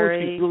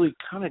Bradbury was really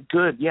kind of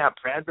good. Yeah,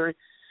 Bradbury.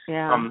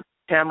 Yeah.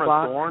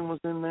 Tamara Thorne was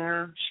in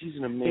there. She's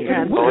an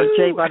amazing poet.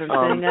 Jay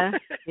Butterfinger.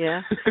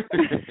 Yeah.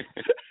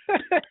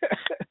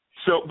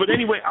 So, but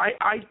anyway,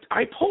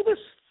 I pull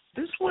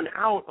this one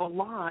out a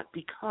lot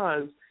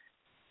because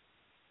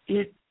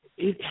it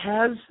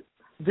has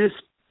this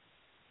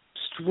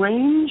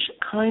strange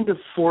kind of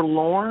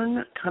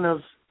forlorn, kind of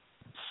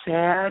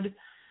sad,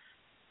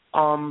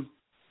 I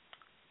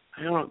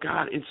don't know,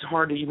 God, it's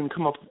hard to even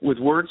come up with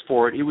words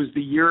for it. It was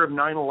the year of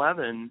 9/11,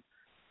 and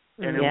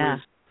it was,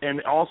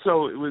 and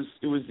also it was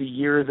the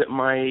year that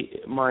my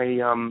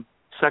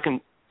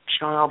second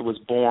child was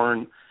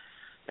born,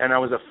 and I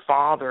was a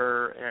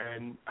father,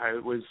 and I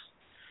was,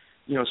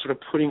 sort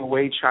of putting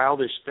away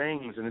childish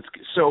things, and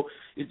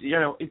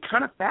it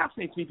kind of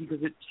fascinates me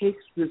because it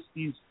takes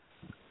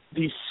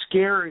these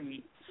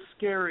scary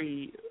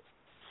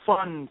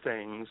fun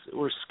things,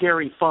 or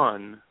scary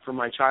fun from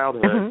my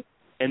childhood,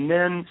 and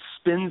then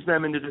spins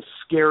them into this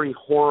scary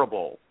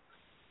horrible,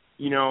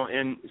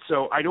 and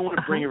so I don't want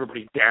to bring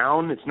everybody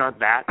down. It's not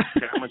that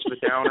much of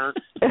a downer,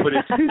 but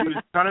it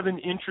was kind of an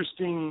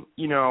interesting,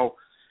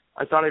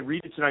 I thought I'd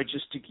read it tonight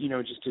just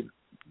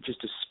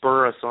to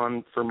spur us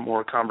on for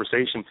more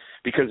conversation,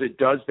 because it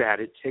does that.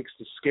 It takes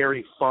the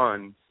scary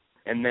fun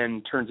and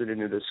then turns it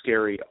into the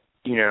scary,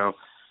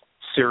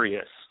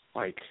 serious,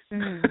 like,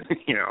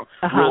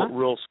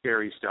 real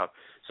scary stuff.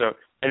 So,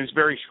 and it's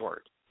very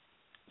short.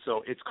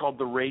 So it's called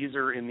The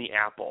Razor in the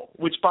Apple,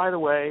 which, by the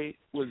way,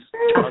 was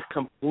a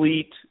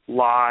complete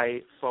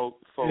lie, folk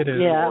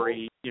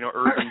story,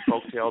 urban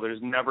folktale.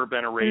 There's never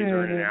been a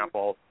razor in an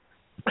apple.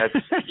 That's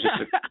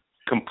just a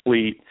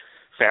complete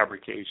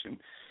fabrication.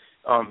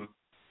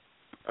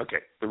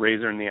 Okay, The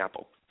Razor in the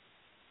Apple.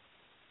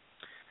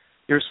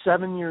 You're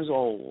 7 years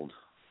old,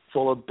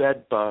 full of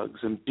bed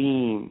bugs and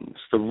beans,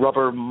 the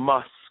rubber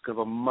musk of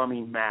a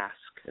mummy mask,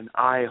 and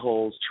eye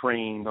holes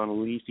trained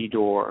on leafy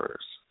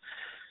doors.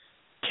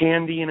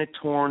 Candy in a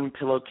torn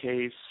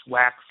pillowcase,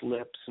 wax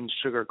lips and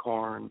sugar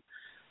corn,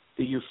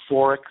 the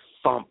euphoric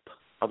thump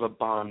of a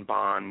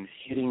bonbon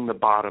hitting the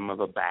bottom of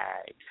a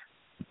bag,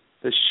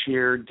 the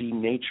sheer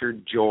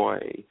denatured joy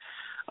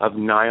of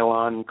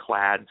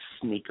nylon-clad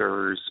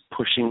sneakers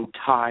pushing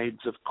tides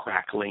of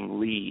crackling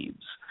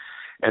leaves,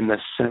 and the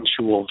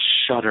sensual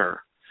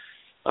shudder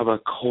of a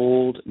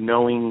cold,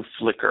 knowing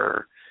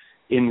flicker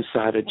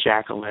inside a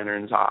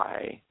jack-o'-lantern's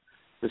eye,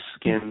 the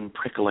skin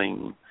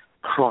prickling,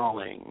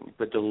 crawling,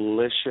 the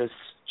delicious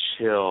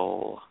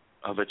chill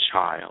of a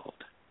child.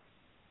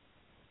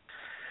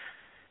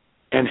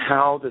 And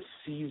how the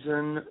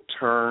season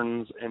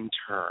turns and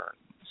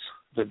turns,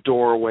 the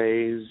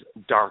doorways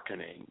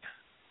darkening,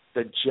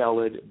 the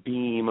gelid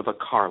beam of a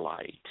car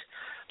light,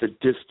 the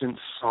distant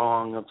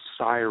song of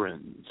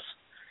sirens.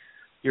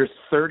 You're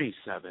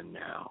 37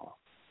 now.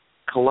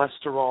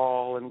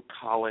 Cholesterol and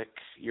colic,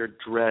 your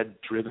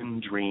dread-driven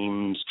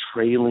dreams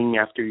trailing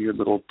after your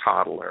little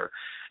toddler,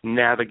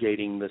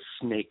 navigating the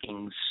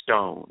snaking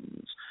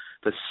stones,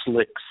 the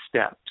slick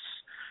steps,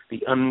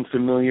 the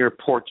unfamiliar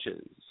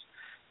porches,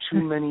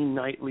 too many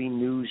nightly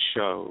news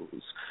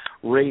shows,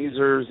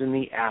 razors in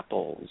the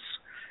apples,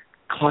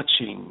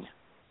 clutching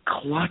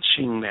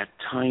that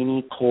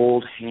tiny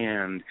cold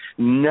hand,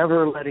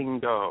 never letting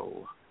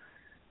go,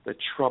 the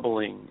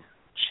troubling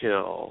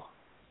chill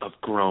of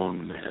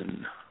grown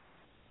men.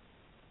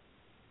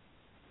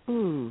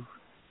 Ooh,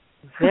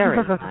 very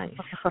nice.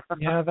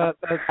 Yeah, that's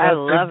I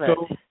love it.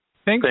 So,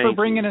 thanks for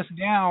bringing us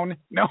down.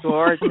 No,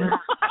 gorgeous.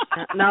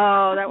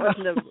 No, that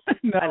wasn't a.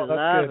 No, I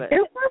love it.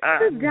 It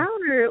wasn't a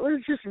downer. It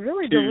was just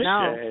really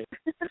delicious.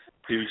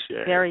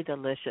 Touché. Very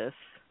delicious.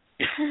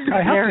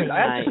 I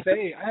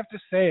have to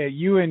say,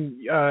 you and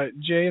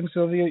Jay and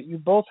Sylvia, you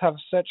both have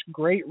such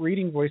great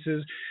reading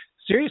voices.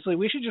 Seriously,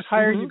 we should just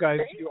hire you guys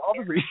to do all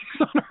the readings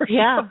on our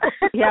show.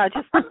 Yeah,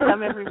 just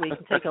come every week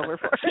and take over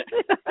for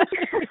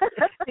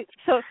it.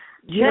 So,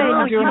 Jay, I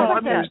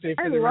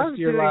love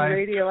doing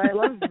radio. I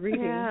love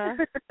reading.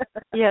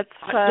 Yeah, it's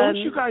fun. Don't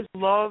you guys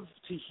love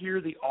to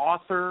hear the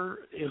author,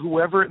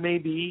 whoever it may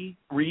be,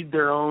 read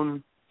their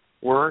own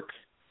work?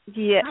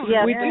 Yes,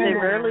 they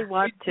rarely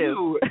want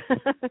to.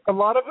 A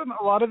lot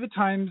of the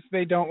times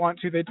they don't want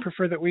to. They'd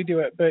prefer that we do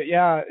it. But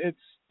yeah, it's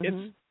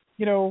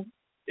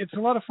it's a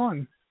lot of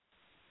fun.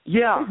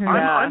 Yeah,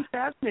 I'm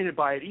fascinated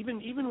by it.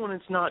 Even when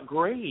it's not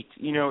great,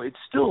 it's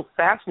still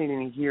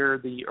fascinating to hear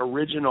the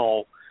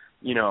original,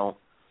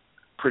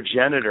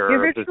 progenitor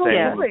of the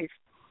thing. Voice.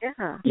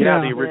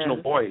 Yeah, the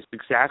original voice,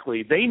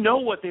 exactly. They know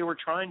what they were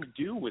trying to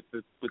do with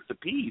the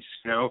piece,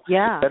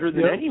 better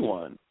than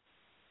anyone.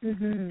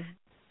 Mm-hmm.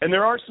 And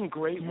there are some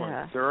great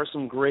ones. There are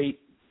some great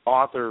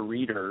author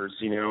readers,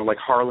 like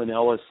Harlan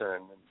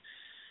Ellison.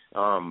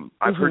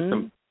 I've heard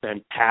some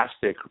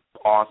fantastic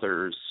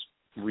authors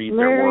read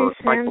their work.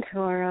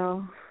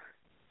 Santoro.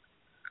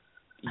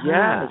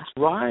 Yes,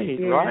 right.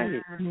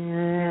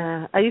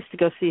 Yeah, I used to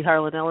go see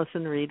Harlan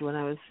Ellison read when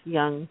I was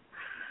young.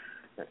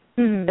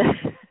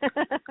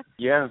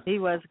 Yeah. He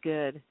was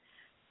good.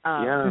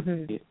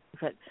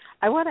 But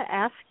I want to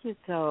ask you,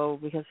 though,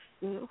 because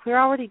we're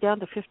already down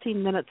to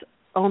 15 minutes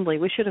only.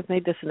 We should have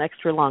made this an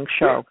extra long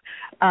show.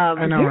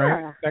 I know,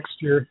 right? Next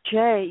year.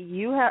 Jay,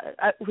 you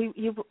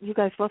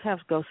guys both have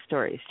ghost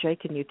stories. Jay,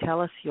 can you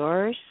tell us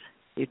yours?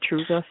 Your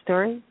true ghost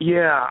story?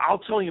 Yeah, I'll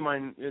tell you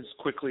mine as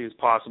quickly as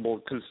possible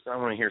because I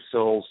want to hear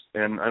Syl's,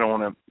 and I don't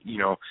want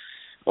to,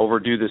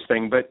 overdo this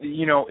thing. But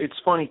it's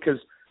funny because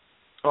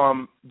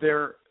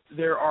there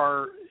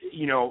are,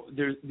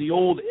 there's the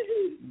old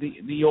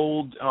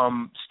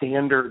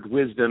standard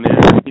wisdom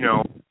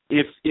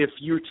is, if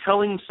you're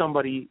telling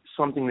somebody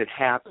something that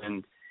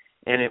happened,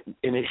 and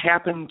it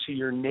happened to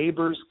your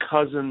neighbor's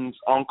cousin's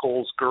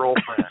uncle's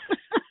girlfriend.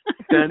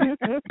 Then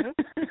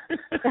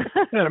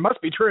it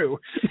must be true.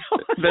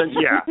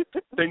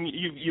 then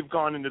you've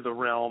gone into the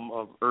realm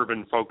of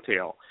urban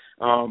folktale.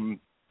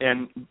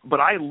 But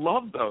I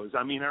love those.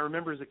 I mean, I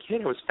remember as a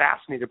kid I was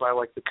fascinated by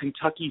the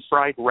Kentucky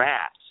Fried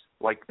Rats.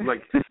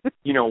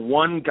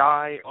 One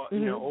guy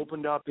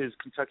opened up his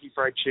Kentucky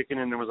Fried Chicken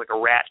and there was a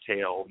rat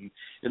tail,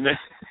 and then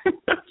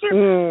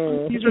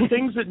these are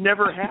things that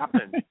never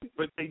happened,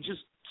 but they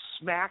just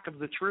smack of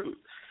the truth.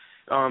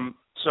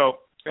 So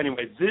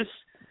anyway, this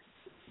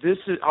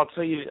is I'll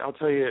tell you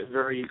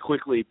very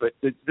quickly, but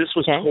this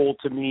was told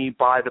to me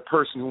by the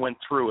person who went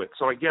through it.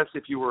 So I guess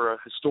if you were a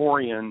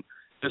historian,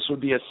 this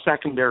would be a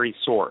secondary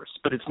source,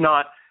 but it's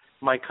not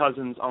my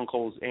cousin's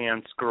uncle's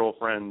aunt's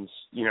girlfriend's,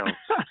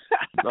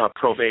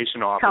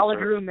 probation officer. College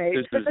roommate.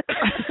 This is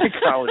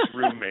college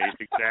roommate,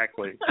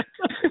 exactly.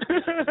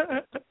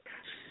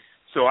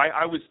 So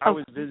I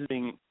was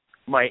visiting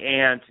my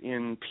aunt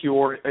in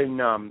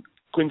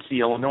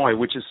Quincy, Illinois,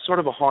 which is sort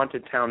of a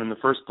haunted town in the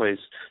first place.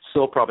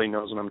 Syl probably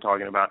knows what I'm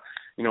talking about.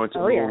 It's a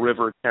little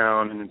river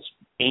town, and it's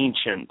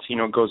ancient.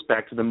 It goes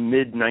back to the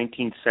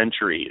mid-19th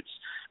century. It's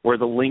where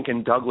the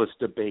Lincoln-Douglas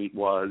debate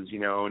was,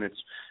 and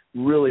it's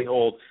really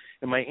old.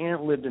 And my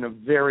aunt lived in a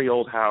very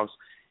old house,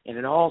 and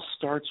it all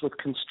starts with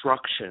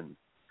construction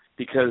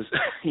because,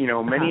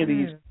 many of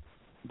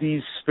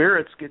these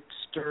spirits get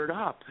stirred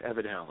up,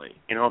 evidently,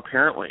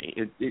 apparently.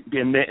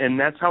 And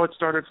that's how it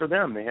started for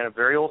them. They had a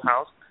very old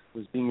house.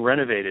 Was being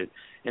renovated,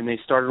 and they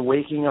started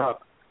waking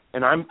up.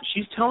 And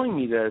she's telling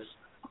me this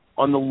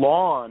on the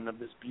lawn of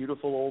this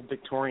beautiful old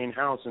Victorian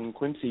house in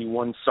Quincy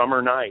one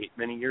summer night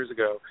many years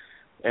ago.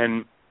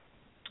 And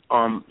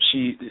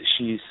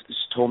she's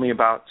told me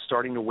about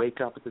starting to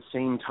wake up at the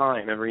same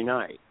time every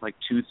night,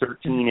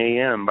 2:13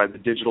 a.m. by the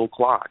digital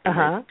clock.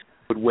 And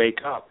they would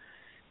wake up,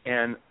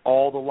 and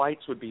all the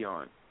lights would be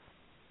on.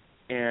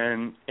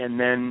 And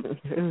then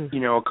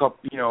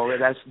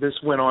this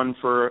went on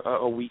for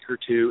a week or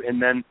two,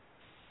 and then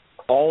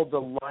all the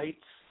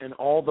lights and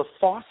all the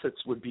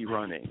faucets would be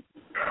running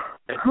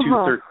at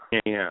 2:13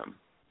 a.m.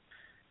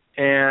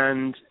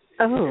 And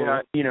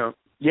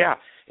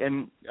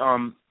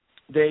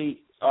they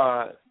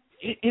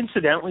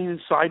incidentally, the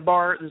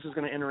sidebar, this is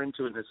going to enter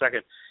into it in a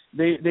second.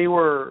 They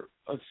were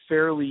a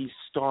fairly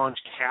staunch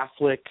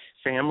Catholic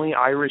family,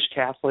 Irish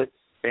Catholic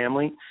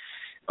family.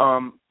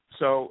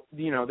 So,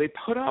 they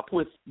put up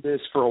with this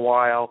for a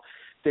while.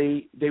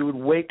 They would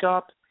wake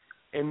up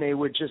and they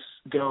would just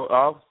go,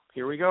 oh,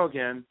 here we go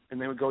again.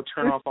 And they would go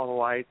turn off all the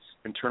lights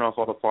and turn off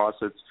all the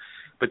faucets.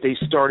 But they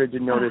started to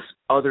notice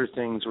other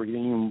things were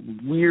getting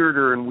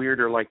weirder and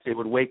weirder. They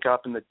would wake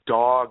up and the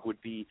dog would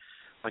be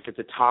at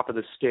the top of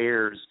the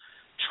stairs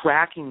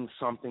tracking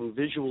something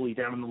visually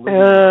down in the living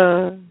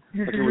room.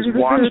 It was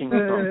watching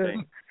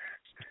something.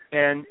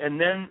 And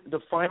then the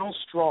final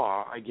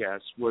straw, I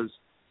guess, was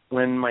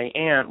when my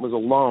aunt was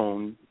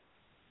alone.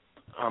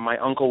 My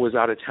uncle was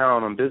out of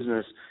town on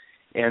business,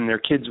 and their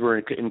kids were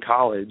in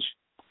college.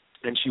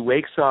 And she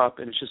wakes up,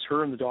 and it's just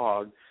her and the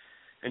dog.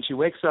 And she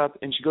wakes up,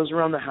 and she goes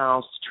around the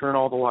house to turn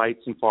all the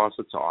lights and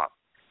faucets off.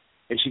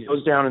 And she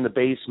goes down in the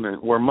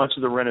basement where much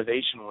of the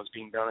renovation was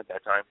being done at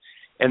that time.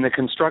 And the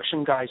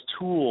construction guy's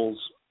tools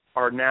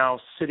are now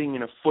sitting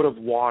in a foot of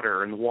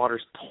water, and the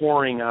water's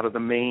pouring out of the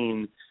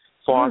main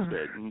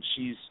faucet. And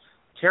she's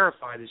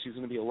terrified that she's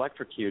going to be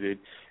electrocuted.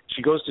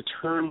 She goes to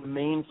turn the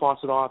main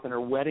faucet off, and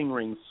her wedding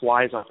ring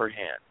flies off her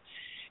hand.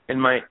 And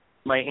my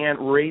aunt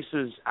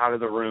races out of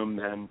the room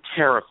then,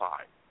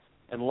 terrified.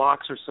 and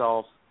locks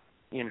herself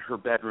in her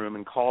bedroom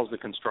and calls the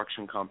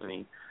construction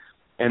company.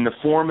 And the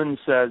foreman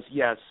says,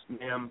 yes,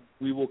 ma'am,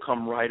 we will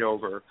come right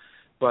over,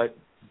 but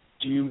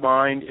do you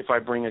mind if I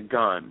bring a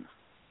gun?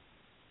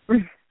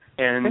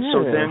 And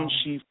so then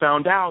she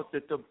found out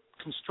that the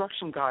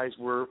construction guys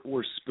were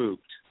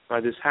spooked by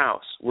this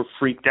house, were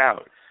freaked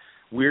out.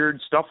 Weird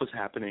stuff was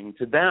happening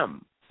to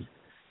them.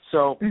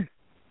 So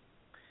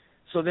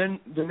then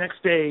the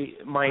next day,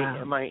 my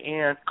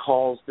aunt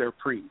calls their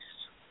priest.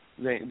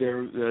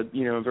 They're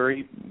a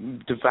very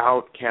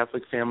devout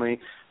Catholic family,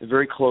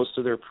 very close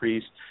to their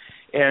priest,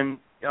 and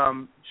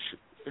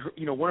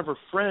one of her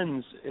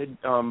friends had,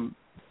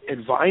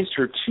 advised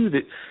her too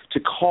to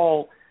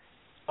call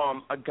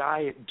a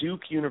guy at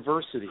Duke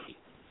University,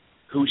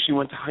 who she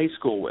went to high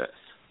school with,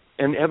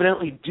 and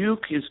evidently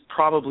Duke is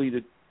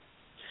probably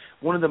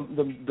one of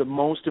the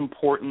most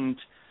important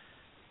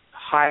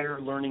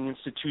higher learning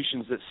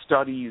institutions that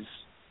studies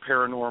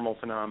paranormal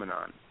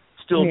phenomenon.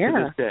 Still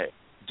to this day,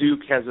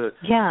 Duke has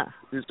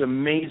this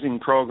amazing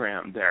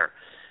program there,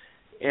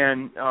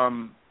 and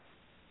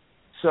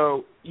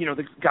so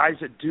the guys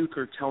at Duke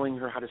are telling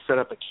her how to set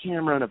up a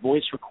camera and a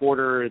voice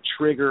recorder, a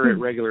trigger at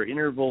regular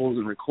intervals,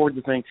 and record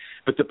the thing.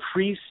 But the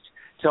priest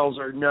tells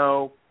her,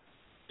 no,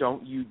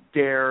 don't you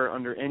dare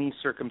under any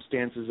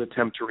circumstances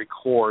attempt to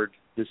record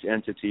this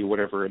entity,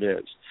 whatever it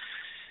is.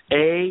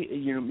 A,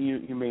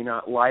 you may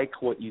not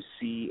like what you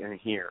see and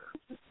hear.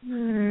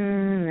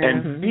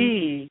 And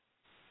B,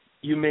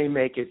 you may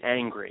make it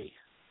angry.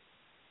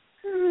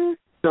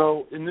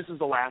 So, and this is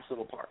the last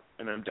little part,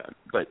 and I'm done.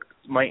 But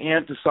my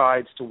aunt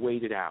decides to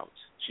wait it out.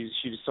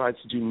 She decides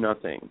to do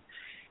nothing.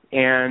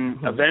 And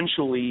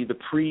eventually the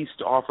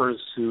priest offers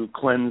to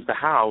cleanse the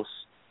house,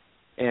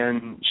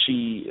 and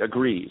she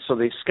agrees. So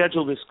they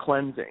schedule this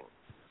cleansing.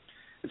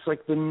 It's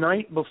like the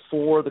night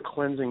before the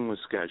cleansing was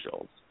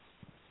scheduled,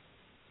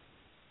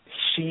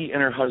 she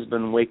and her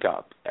husband wake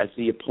up at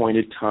the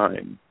appointed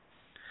time,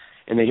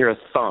 and they hear a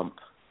thump.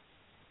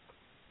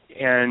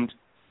 And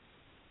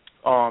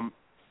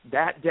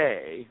that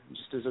day,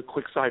 just as a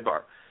quick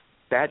sidebar,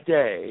 that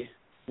day,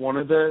 one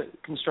of the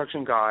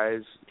construction guys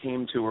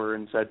came to her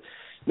and said,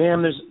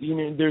 "Ma'am,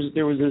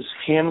 there was this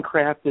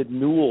handcrafted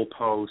newel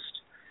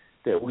post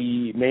that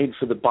we made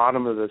for the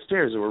bottom of the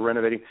stairs that we're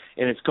renovating,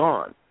 and it's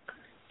gone."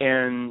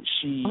 And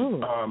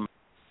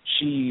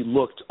she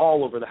looked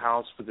all over the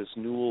house for this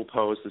newel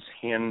post, this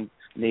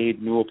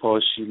handmade newel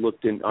post. She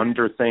looked in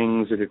under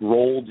things. It had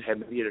rolled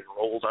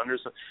under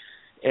something,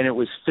 and it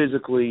was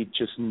physically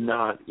just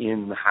not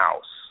in the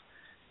house.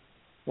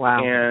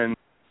 Wow. And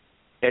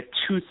at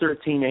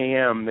 2:13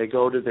 a.m., they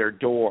go to their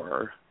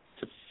door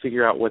to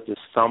figure out what this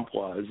thump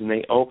was, and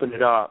they open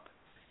it up,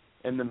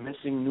 and the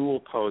missing newel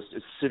post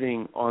is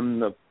sitting on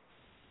the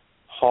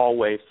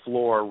hallway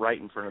floor right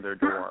in front of their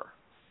door.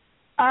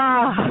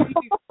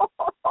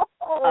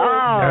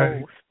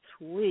 Oh,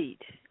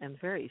 sweet and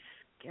very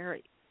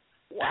scary.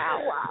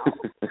 Wow.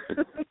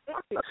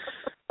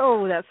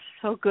 Oh, that's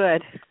so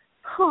good.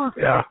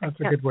 Yeah, that's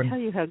a good one. I can't tell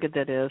you how good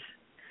that is.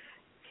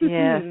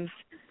 Yes.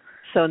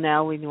 So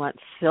now we want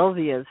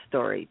Sylvia's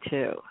story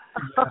too.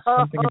 Yeah,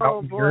 something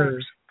about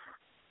yours.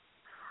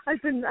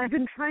 I've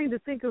been trying to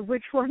think of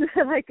which one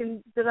that I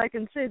can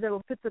say that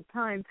will fit the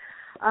time.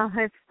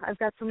 I've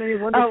got so many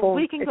wonderful. Oh,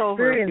 we can go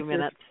over a few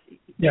minutes.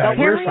 Yeah,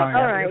 you're fine.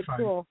 All right, you're fine.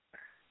 Cool.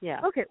 Yeah.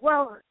 Okay.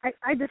 Well,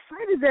 I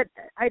decided that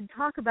I'd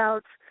talk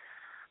about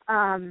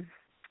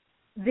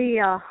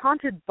the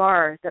haunted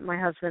bar that my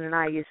husband and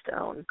I used to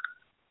own.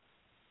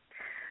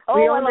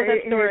 Oh, I love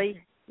that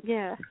story.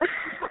 Yeah.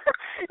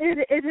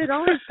 It had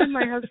always been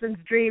my husband's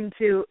dream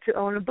to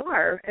own a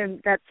bar,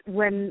 and that's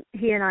when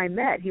he and I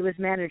met. He was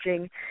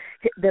managing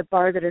the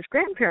bar that his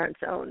grandparents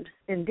owned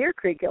in Deer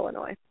Creek,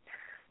 Illinois.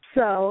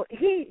 So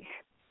he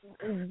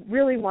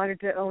really wanted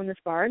to own this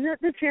bar, and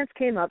the chance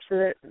came up so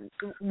that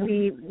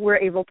we were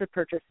able to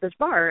purchase this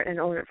bar and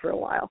own it for a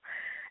while.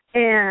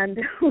 And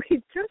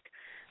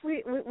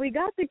we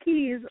got the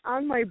keys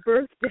on my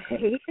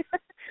birthday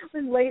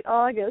in late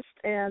August,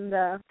 and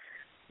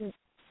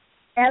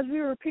as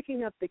we were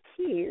picking up the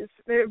keys,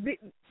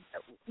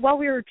 while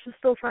we were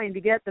still trying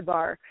to get the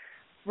bar,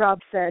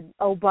 Rob said,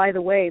 "Oh, by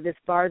the way, this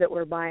bar that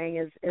we're buying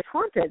is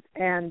haunted."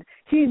 And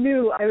he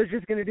knew I was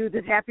just going to do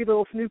this happy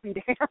little Snoopy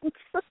dance.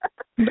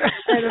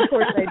 And, of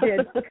course, I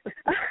did.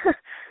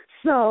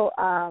 So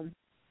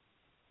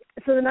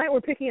the night we're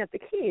picking up the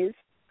keys,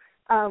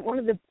 one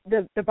of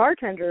the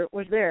bartender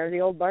was there, the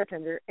old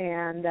bartender,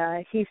 and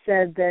he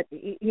said that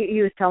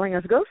he was telling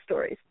us ghost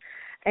stories.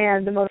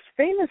 And the most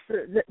famous,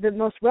 the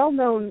most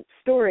well-known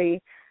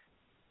story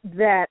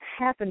that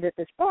happened at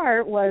this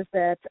bar was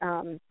that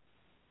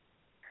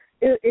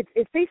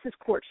it faces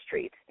Court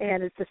Street,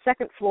 and it's a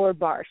second-floor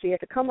bar, so you have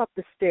to come up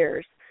the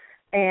stairs.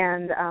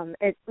 And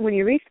when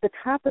you reach the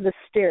top of the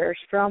stairs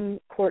from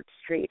Court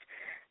Street,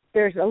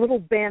 there's a little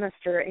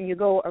banister, and you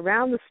go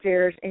around the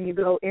stairs, and you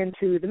go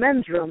into the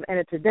men's room, and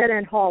it's a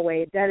dead-end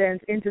hallway. It dead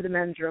ends into the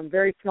men's room,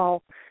 very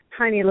small,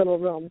 tiny little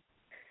room.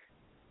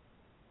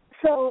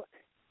 So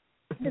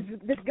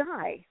this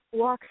guy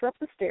walks up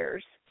the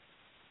stairs,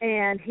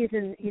 and he's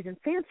in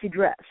fancy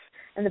dress.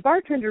 And the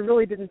bartender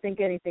really didn't think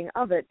anything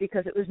of it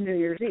because it was New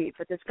Year's Eve.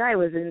 But this guy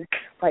was in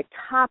like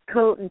top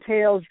coat and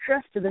tails,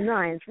 dressed to the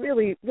nines,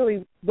 really,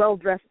 really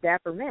well-dressed,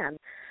 dapper man.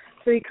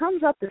 So he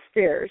comes up the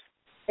stairs,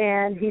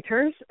 and he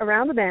turns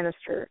around the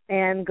banister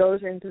and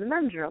goes into the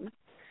men's room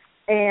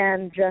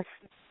and just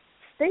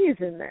stays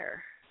in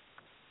there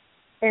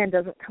and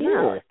doesn't come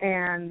out.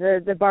 And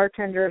the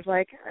bartender is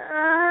like,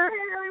 I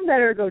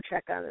better go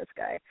check on this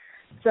guy.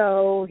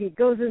 So he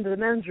goes into the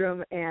men's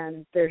room,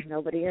 and there's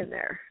nobody in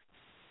there.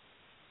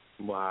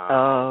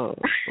 Wow.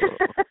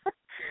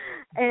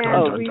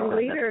 And we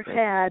later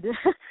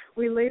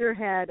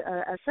had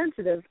a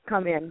sensitive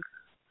come in,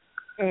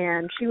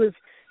 and she was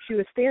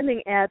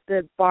standing at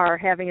the bar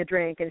having a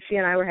drink, and she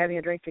and I were having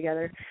a drink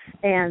together.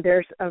 And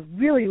there's a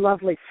really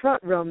lovely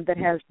front room that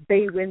has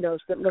bay windows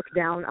that look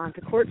down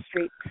onto Court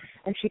Street.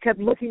 And she kept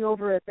looking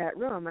over at that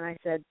room, and I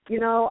said,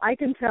 I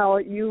can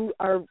tell you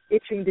are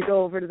itching to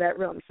go over to that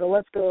room, so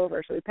let's go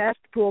over. So we passed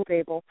the pool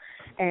table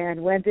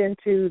and went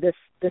into this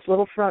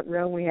little front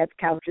room. We had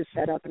couches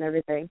set up and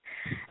everything.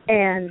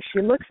 And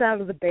she looks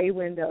out of the bay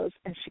windows,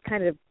 and she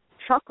kind of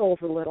chuckles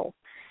a little,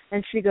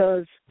 and she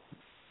goes,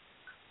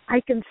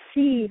 I can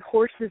see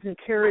horses and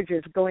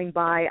carriages going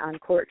by on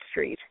Court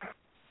Street.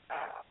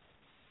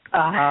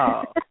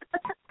 Oh.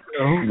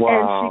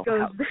 Wow. And she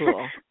goes,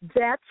 cool.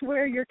 That's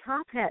where your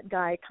top hat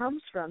guy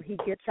comes from. He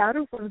gets out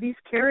of one of these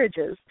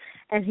carriages,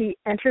 and he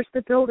enters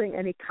the building,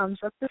 and he comes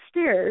up the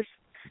stairs,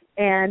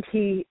 and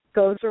he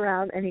goes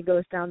around, and he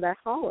goes down that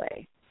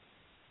hallway.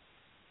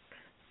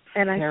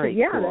 And I said,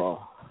 yeah,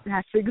 cool.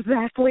 that's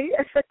exactly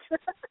it.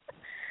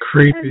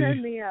 Creepy. And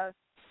then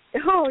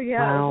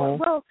wow.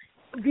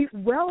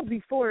 Well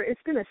before,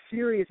 it's been a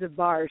series of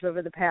bars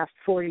over the past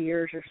 40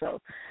 years or so.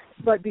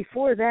 But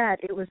before that,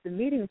 it was the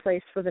meeting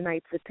place for the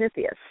Knights of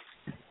Pythias.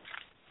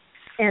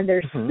 And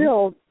there's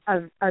still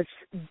a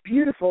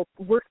beautiful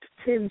worked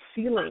tin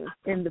ceiling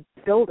in the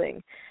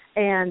building.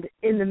 And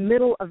in the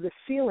middle of the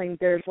ceiling,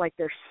 there's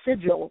their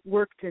sigil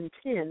worked in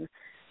tin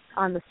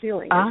on the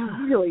ceiling.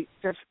 It's really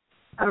just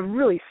a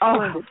really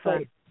splendid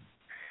place.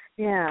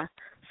 Yeah.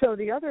 So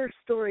the other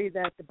story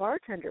that the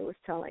bartender was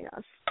telling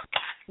us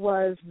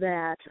was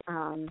that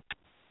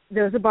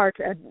there was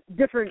a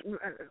different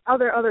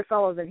other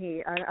fellow than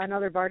he,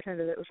 another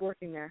bartender that was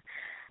working there,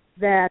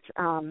 that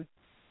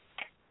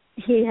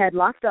he had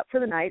locked up for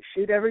the night,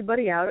 shooed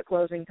everybody out at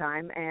closing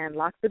time, and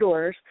locked the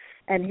doors,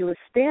 and he was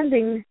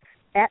standing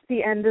at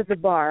the end of the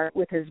bar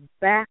with his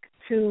back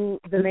to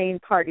the main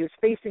part. He was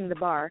facing the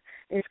bar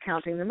and he's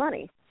counting the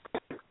money.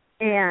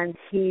 And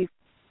he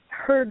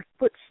heard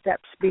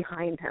footsteps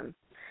behind him.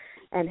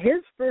 And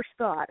his first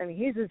thought,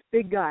 he's this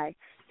big guy,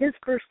 his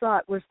first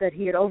thought was that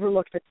he had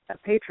overlooked a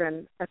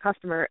patron, a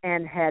customer,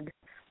 and had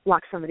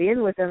locked somebody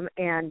in with him,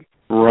 and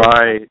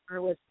the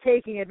customer was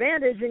taking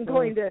advantage and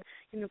going to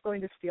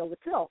steal the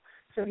till.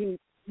 So he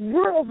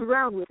whirls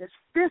around with his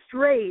fist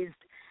raised,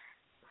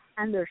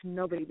 and there's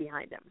nobody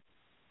behind him.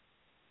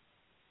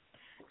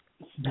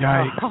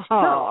 Yikes.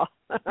 Oh.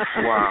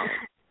 Wow.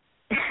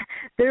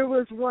 There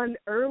was one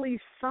early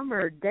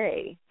summer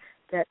day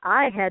that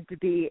I had to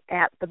be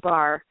at the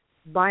bar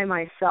by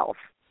myself.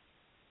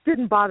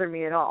 Didn't bother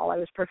me at all. I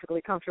was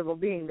perfectly comfortable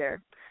being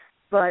there.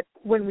 But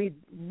when we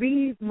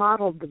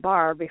remodeled the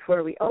bar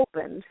before we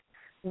opened,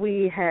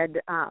 we'd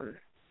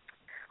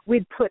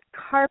put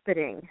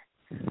carpeting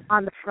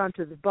on the front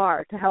of the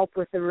bar to help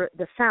with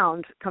the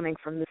sound coming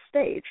from the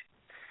stage.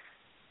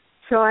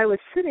 So I was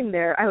sitting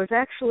there. I was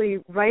actually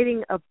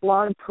writing a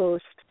blog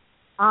post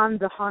on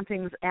the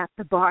hauntings at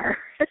the bar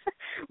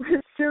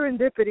with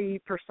serendipity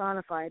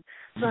personified.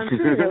 So I'm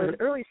sitting there. It was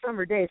an early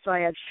summer day, so I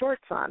had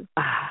shorts on.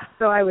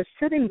 So I was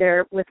sitting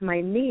there with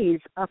my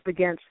knees up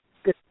against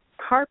the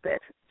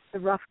carpet, the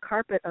rough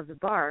carpet of the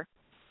bar.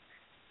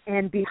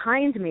 And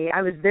behind me,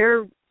 I was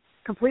there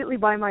completely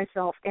by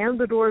myself, and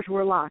the doors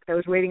were locked. I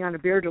was waiting on a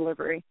beer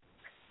delivery.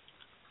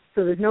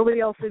 So there's nobody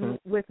else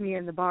with me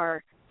in the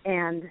bar.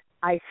 And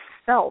I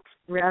felt,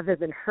 rather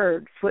than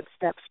heard,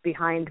 footsteps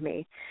behind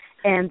me.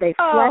 And they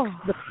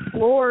flexed the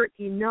floor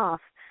enough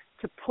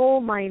to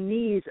pull my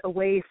knees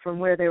away from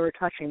where they were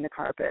touching the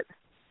carpet.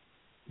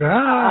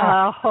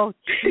 Oh,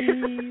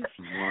 jeez.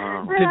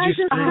 Wow. And I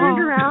just turned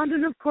around,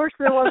 and of course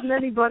there wasn't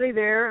anybody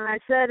there. And I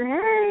said,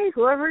 hey,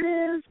 whoever it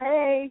is,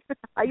 hey,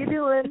 how you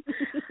doing?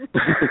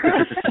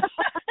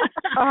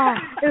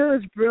 It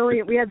was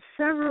brilliant. We had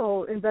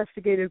several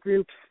investigative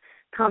groups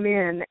come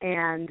in,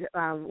 and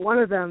one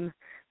of them,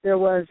 there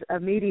was a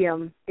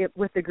medium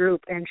with the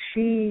group, and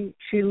she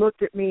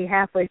looked at me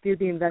halfway through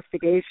the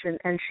investigation,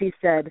 and she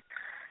said,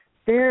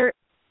 there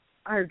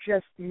are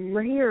just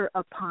layer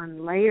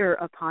upon layer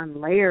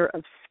upon layer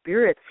of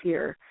spirits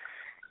here,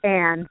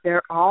 and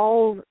they're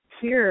all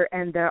here,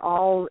 and they're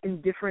all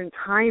in different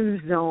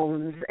time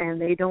zones,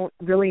 and they don't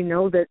really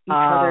know that each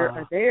other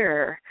are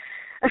there.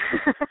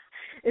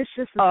 It's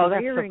just a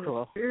layering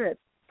of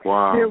spirits.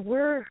 Wow.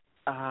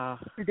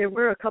 There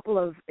were a couple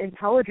of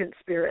intelligent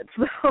spirits,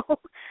 though.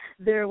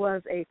 There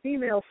was a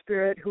female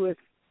spirit who was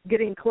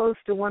getting close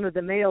to one of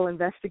the male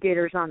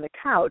investigators on the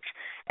couch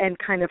and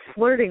kind of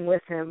flirting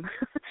with him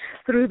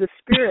through the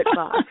spirit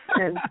box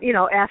and,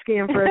 asking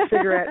him for a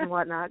cigarette and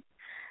whatnot.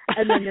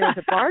 And then there's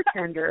a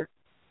bartender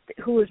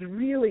who was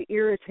really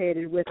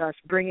irritated with us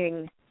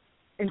bringing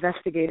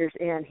investigators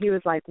in. He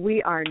was like,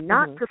 we are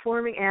not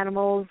performing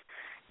animals.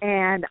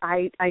 And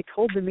I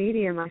told the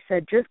medium, I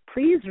said, just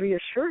please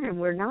reassure him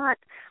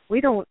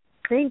we don't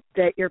think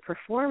that you're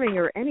performing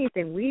or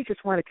anything. We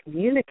just want to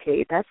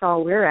communicate. That's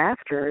all we're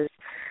after, is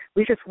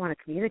we just want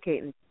to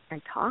communicate and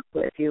talk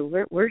with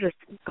you. We're just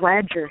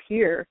glad you're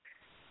here.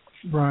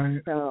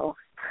 Right. So.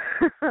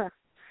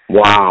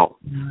 Wow.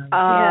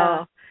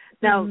 Yeah.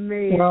 Now,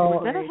 amazing. We're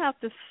going to have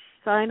to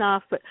sign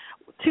off, but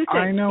two things.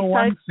 I know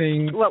one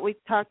thing. What we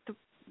talked to,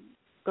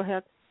 go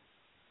ahead.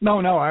 No,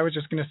 I was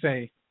just going to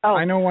say,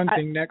 I know one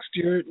thing. Next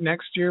year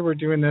we're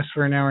doing this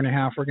for an hour and a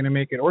half. We're going to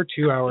make it, or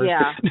 2 hours.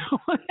 Yeah.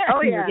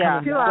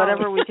 Yeah. 2 hours.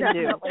 Whatever we can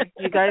do.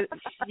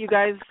 You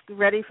guys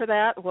ready for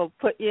that? We'll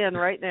put you in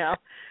right now.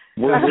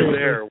 We're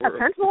there.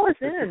 Pencil is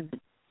in.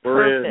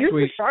 We're in. Use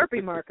the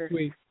Sharpie marker.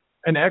 Sweet.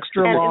 An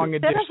extra long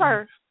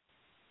edition.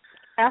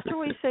 After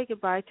we say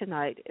goodbye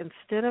tonight,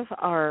 instead of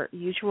our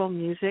usual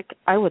music,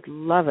 I would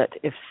love it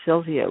if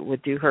Sylvia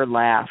would do her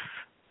laugh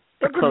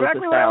to close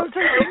us out.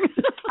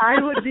 I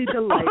would be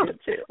delighted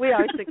to. We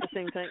always think the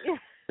same thing.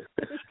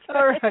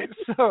 All right,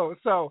 so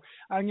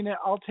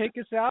I'll take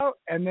us out,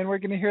 and then we're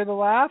gonna hear the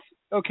laugh.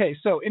 Okay,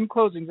 so in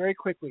closing, very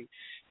quickly,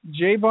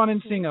 J.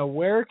 Bonansinga,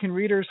 where can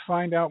readers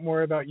find out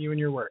more about you and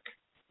your work?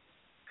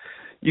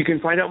 You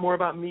can find out more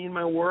about me and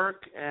my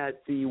work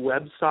at the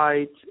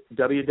website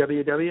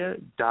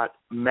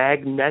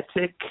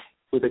www.magnetic,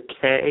 with a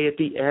K at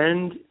the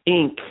end,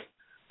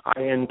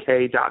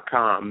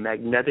 ink.com.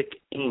 Magnetic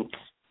Ink.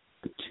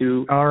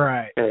 All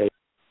right.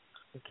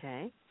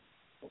 Okay.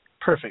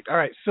 Perfect. All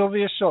right,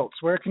 Sylvia Schultz,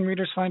 where can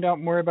readers find out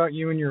more about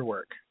you and your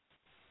work?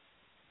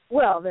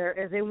 Well, there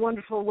is a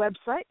wonderful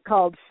website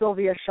called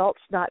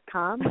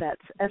SylviaSchultz.com.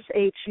 That's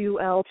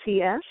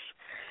SHULTS.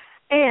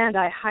 And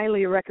I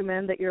highly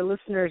recommend that your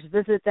listeners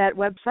visit that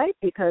website,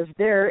 because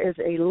there is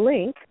a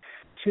link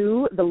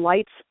to the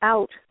Lights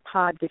Out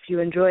pod. If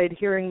you enjoyed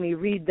hearing me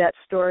read that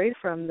story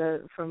from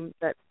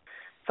that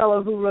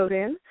fellow who wrote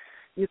in,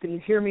 you can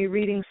hear me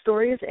reading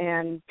stories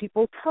and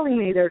people telling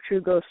me their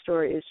true ghost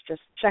stories.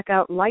 Just check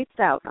out Lights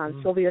Out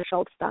on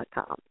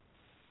SylviaSchultz.com.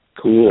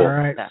 Cool. All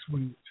right,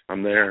 sweet.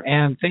 I'm there.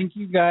 And thank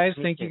you guys.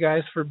 Thank you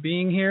guys for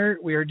being here.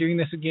 We are doing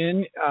this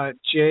again.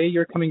 Jay,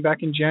 you're coming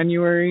back in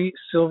January.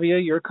 Sylvia,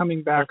 you're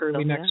coming back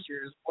early next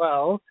year as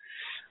well.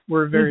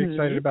 We're very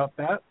excited about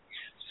that.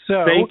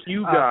 So thank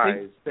you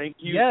guys. Thank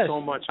you so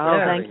much for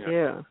having us. Thank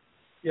you.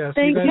 Yes,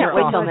 thank you. Can't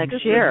wait till awesome.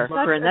 next year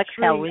for a next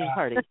Halloween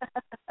party.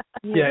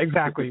 Yeah,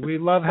 exactly. We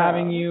love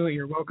having you.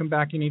 You're welcome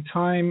back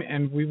anytime,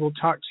 and we will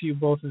talk to you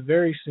both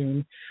very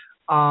soon.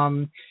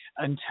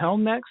 Until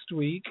next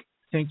week,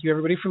 thank you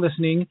everybody for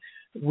listening.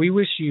 We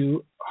wish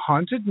you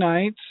haunted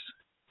nights,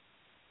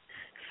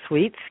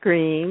 sweet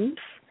screams,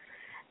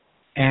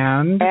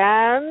 and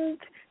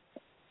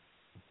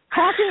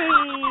happy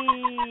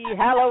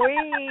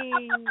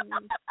Halloween.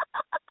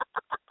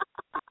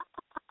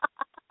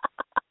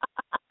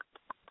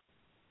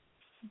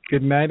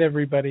 Good night,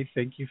 everybody.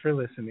 Thank you for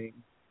listening.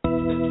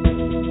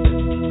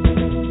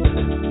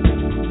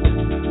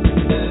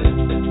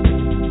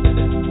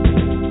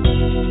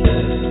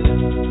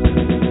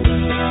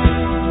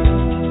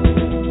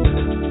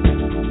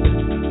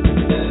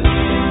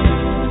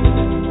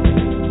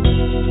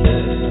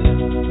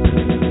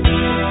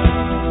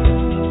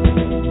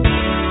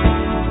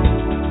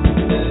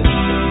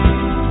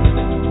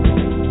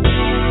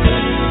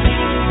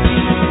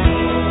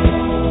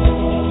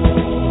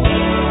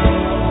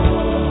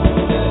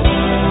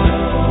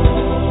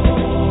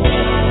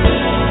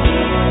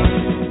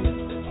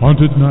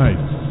 Haunted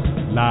Nights,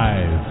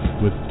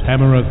 live with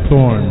Tamara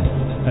Thorne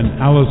and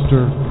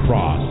Alistair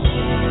Cross.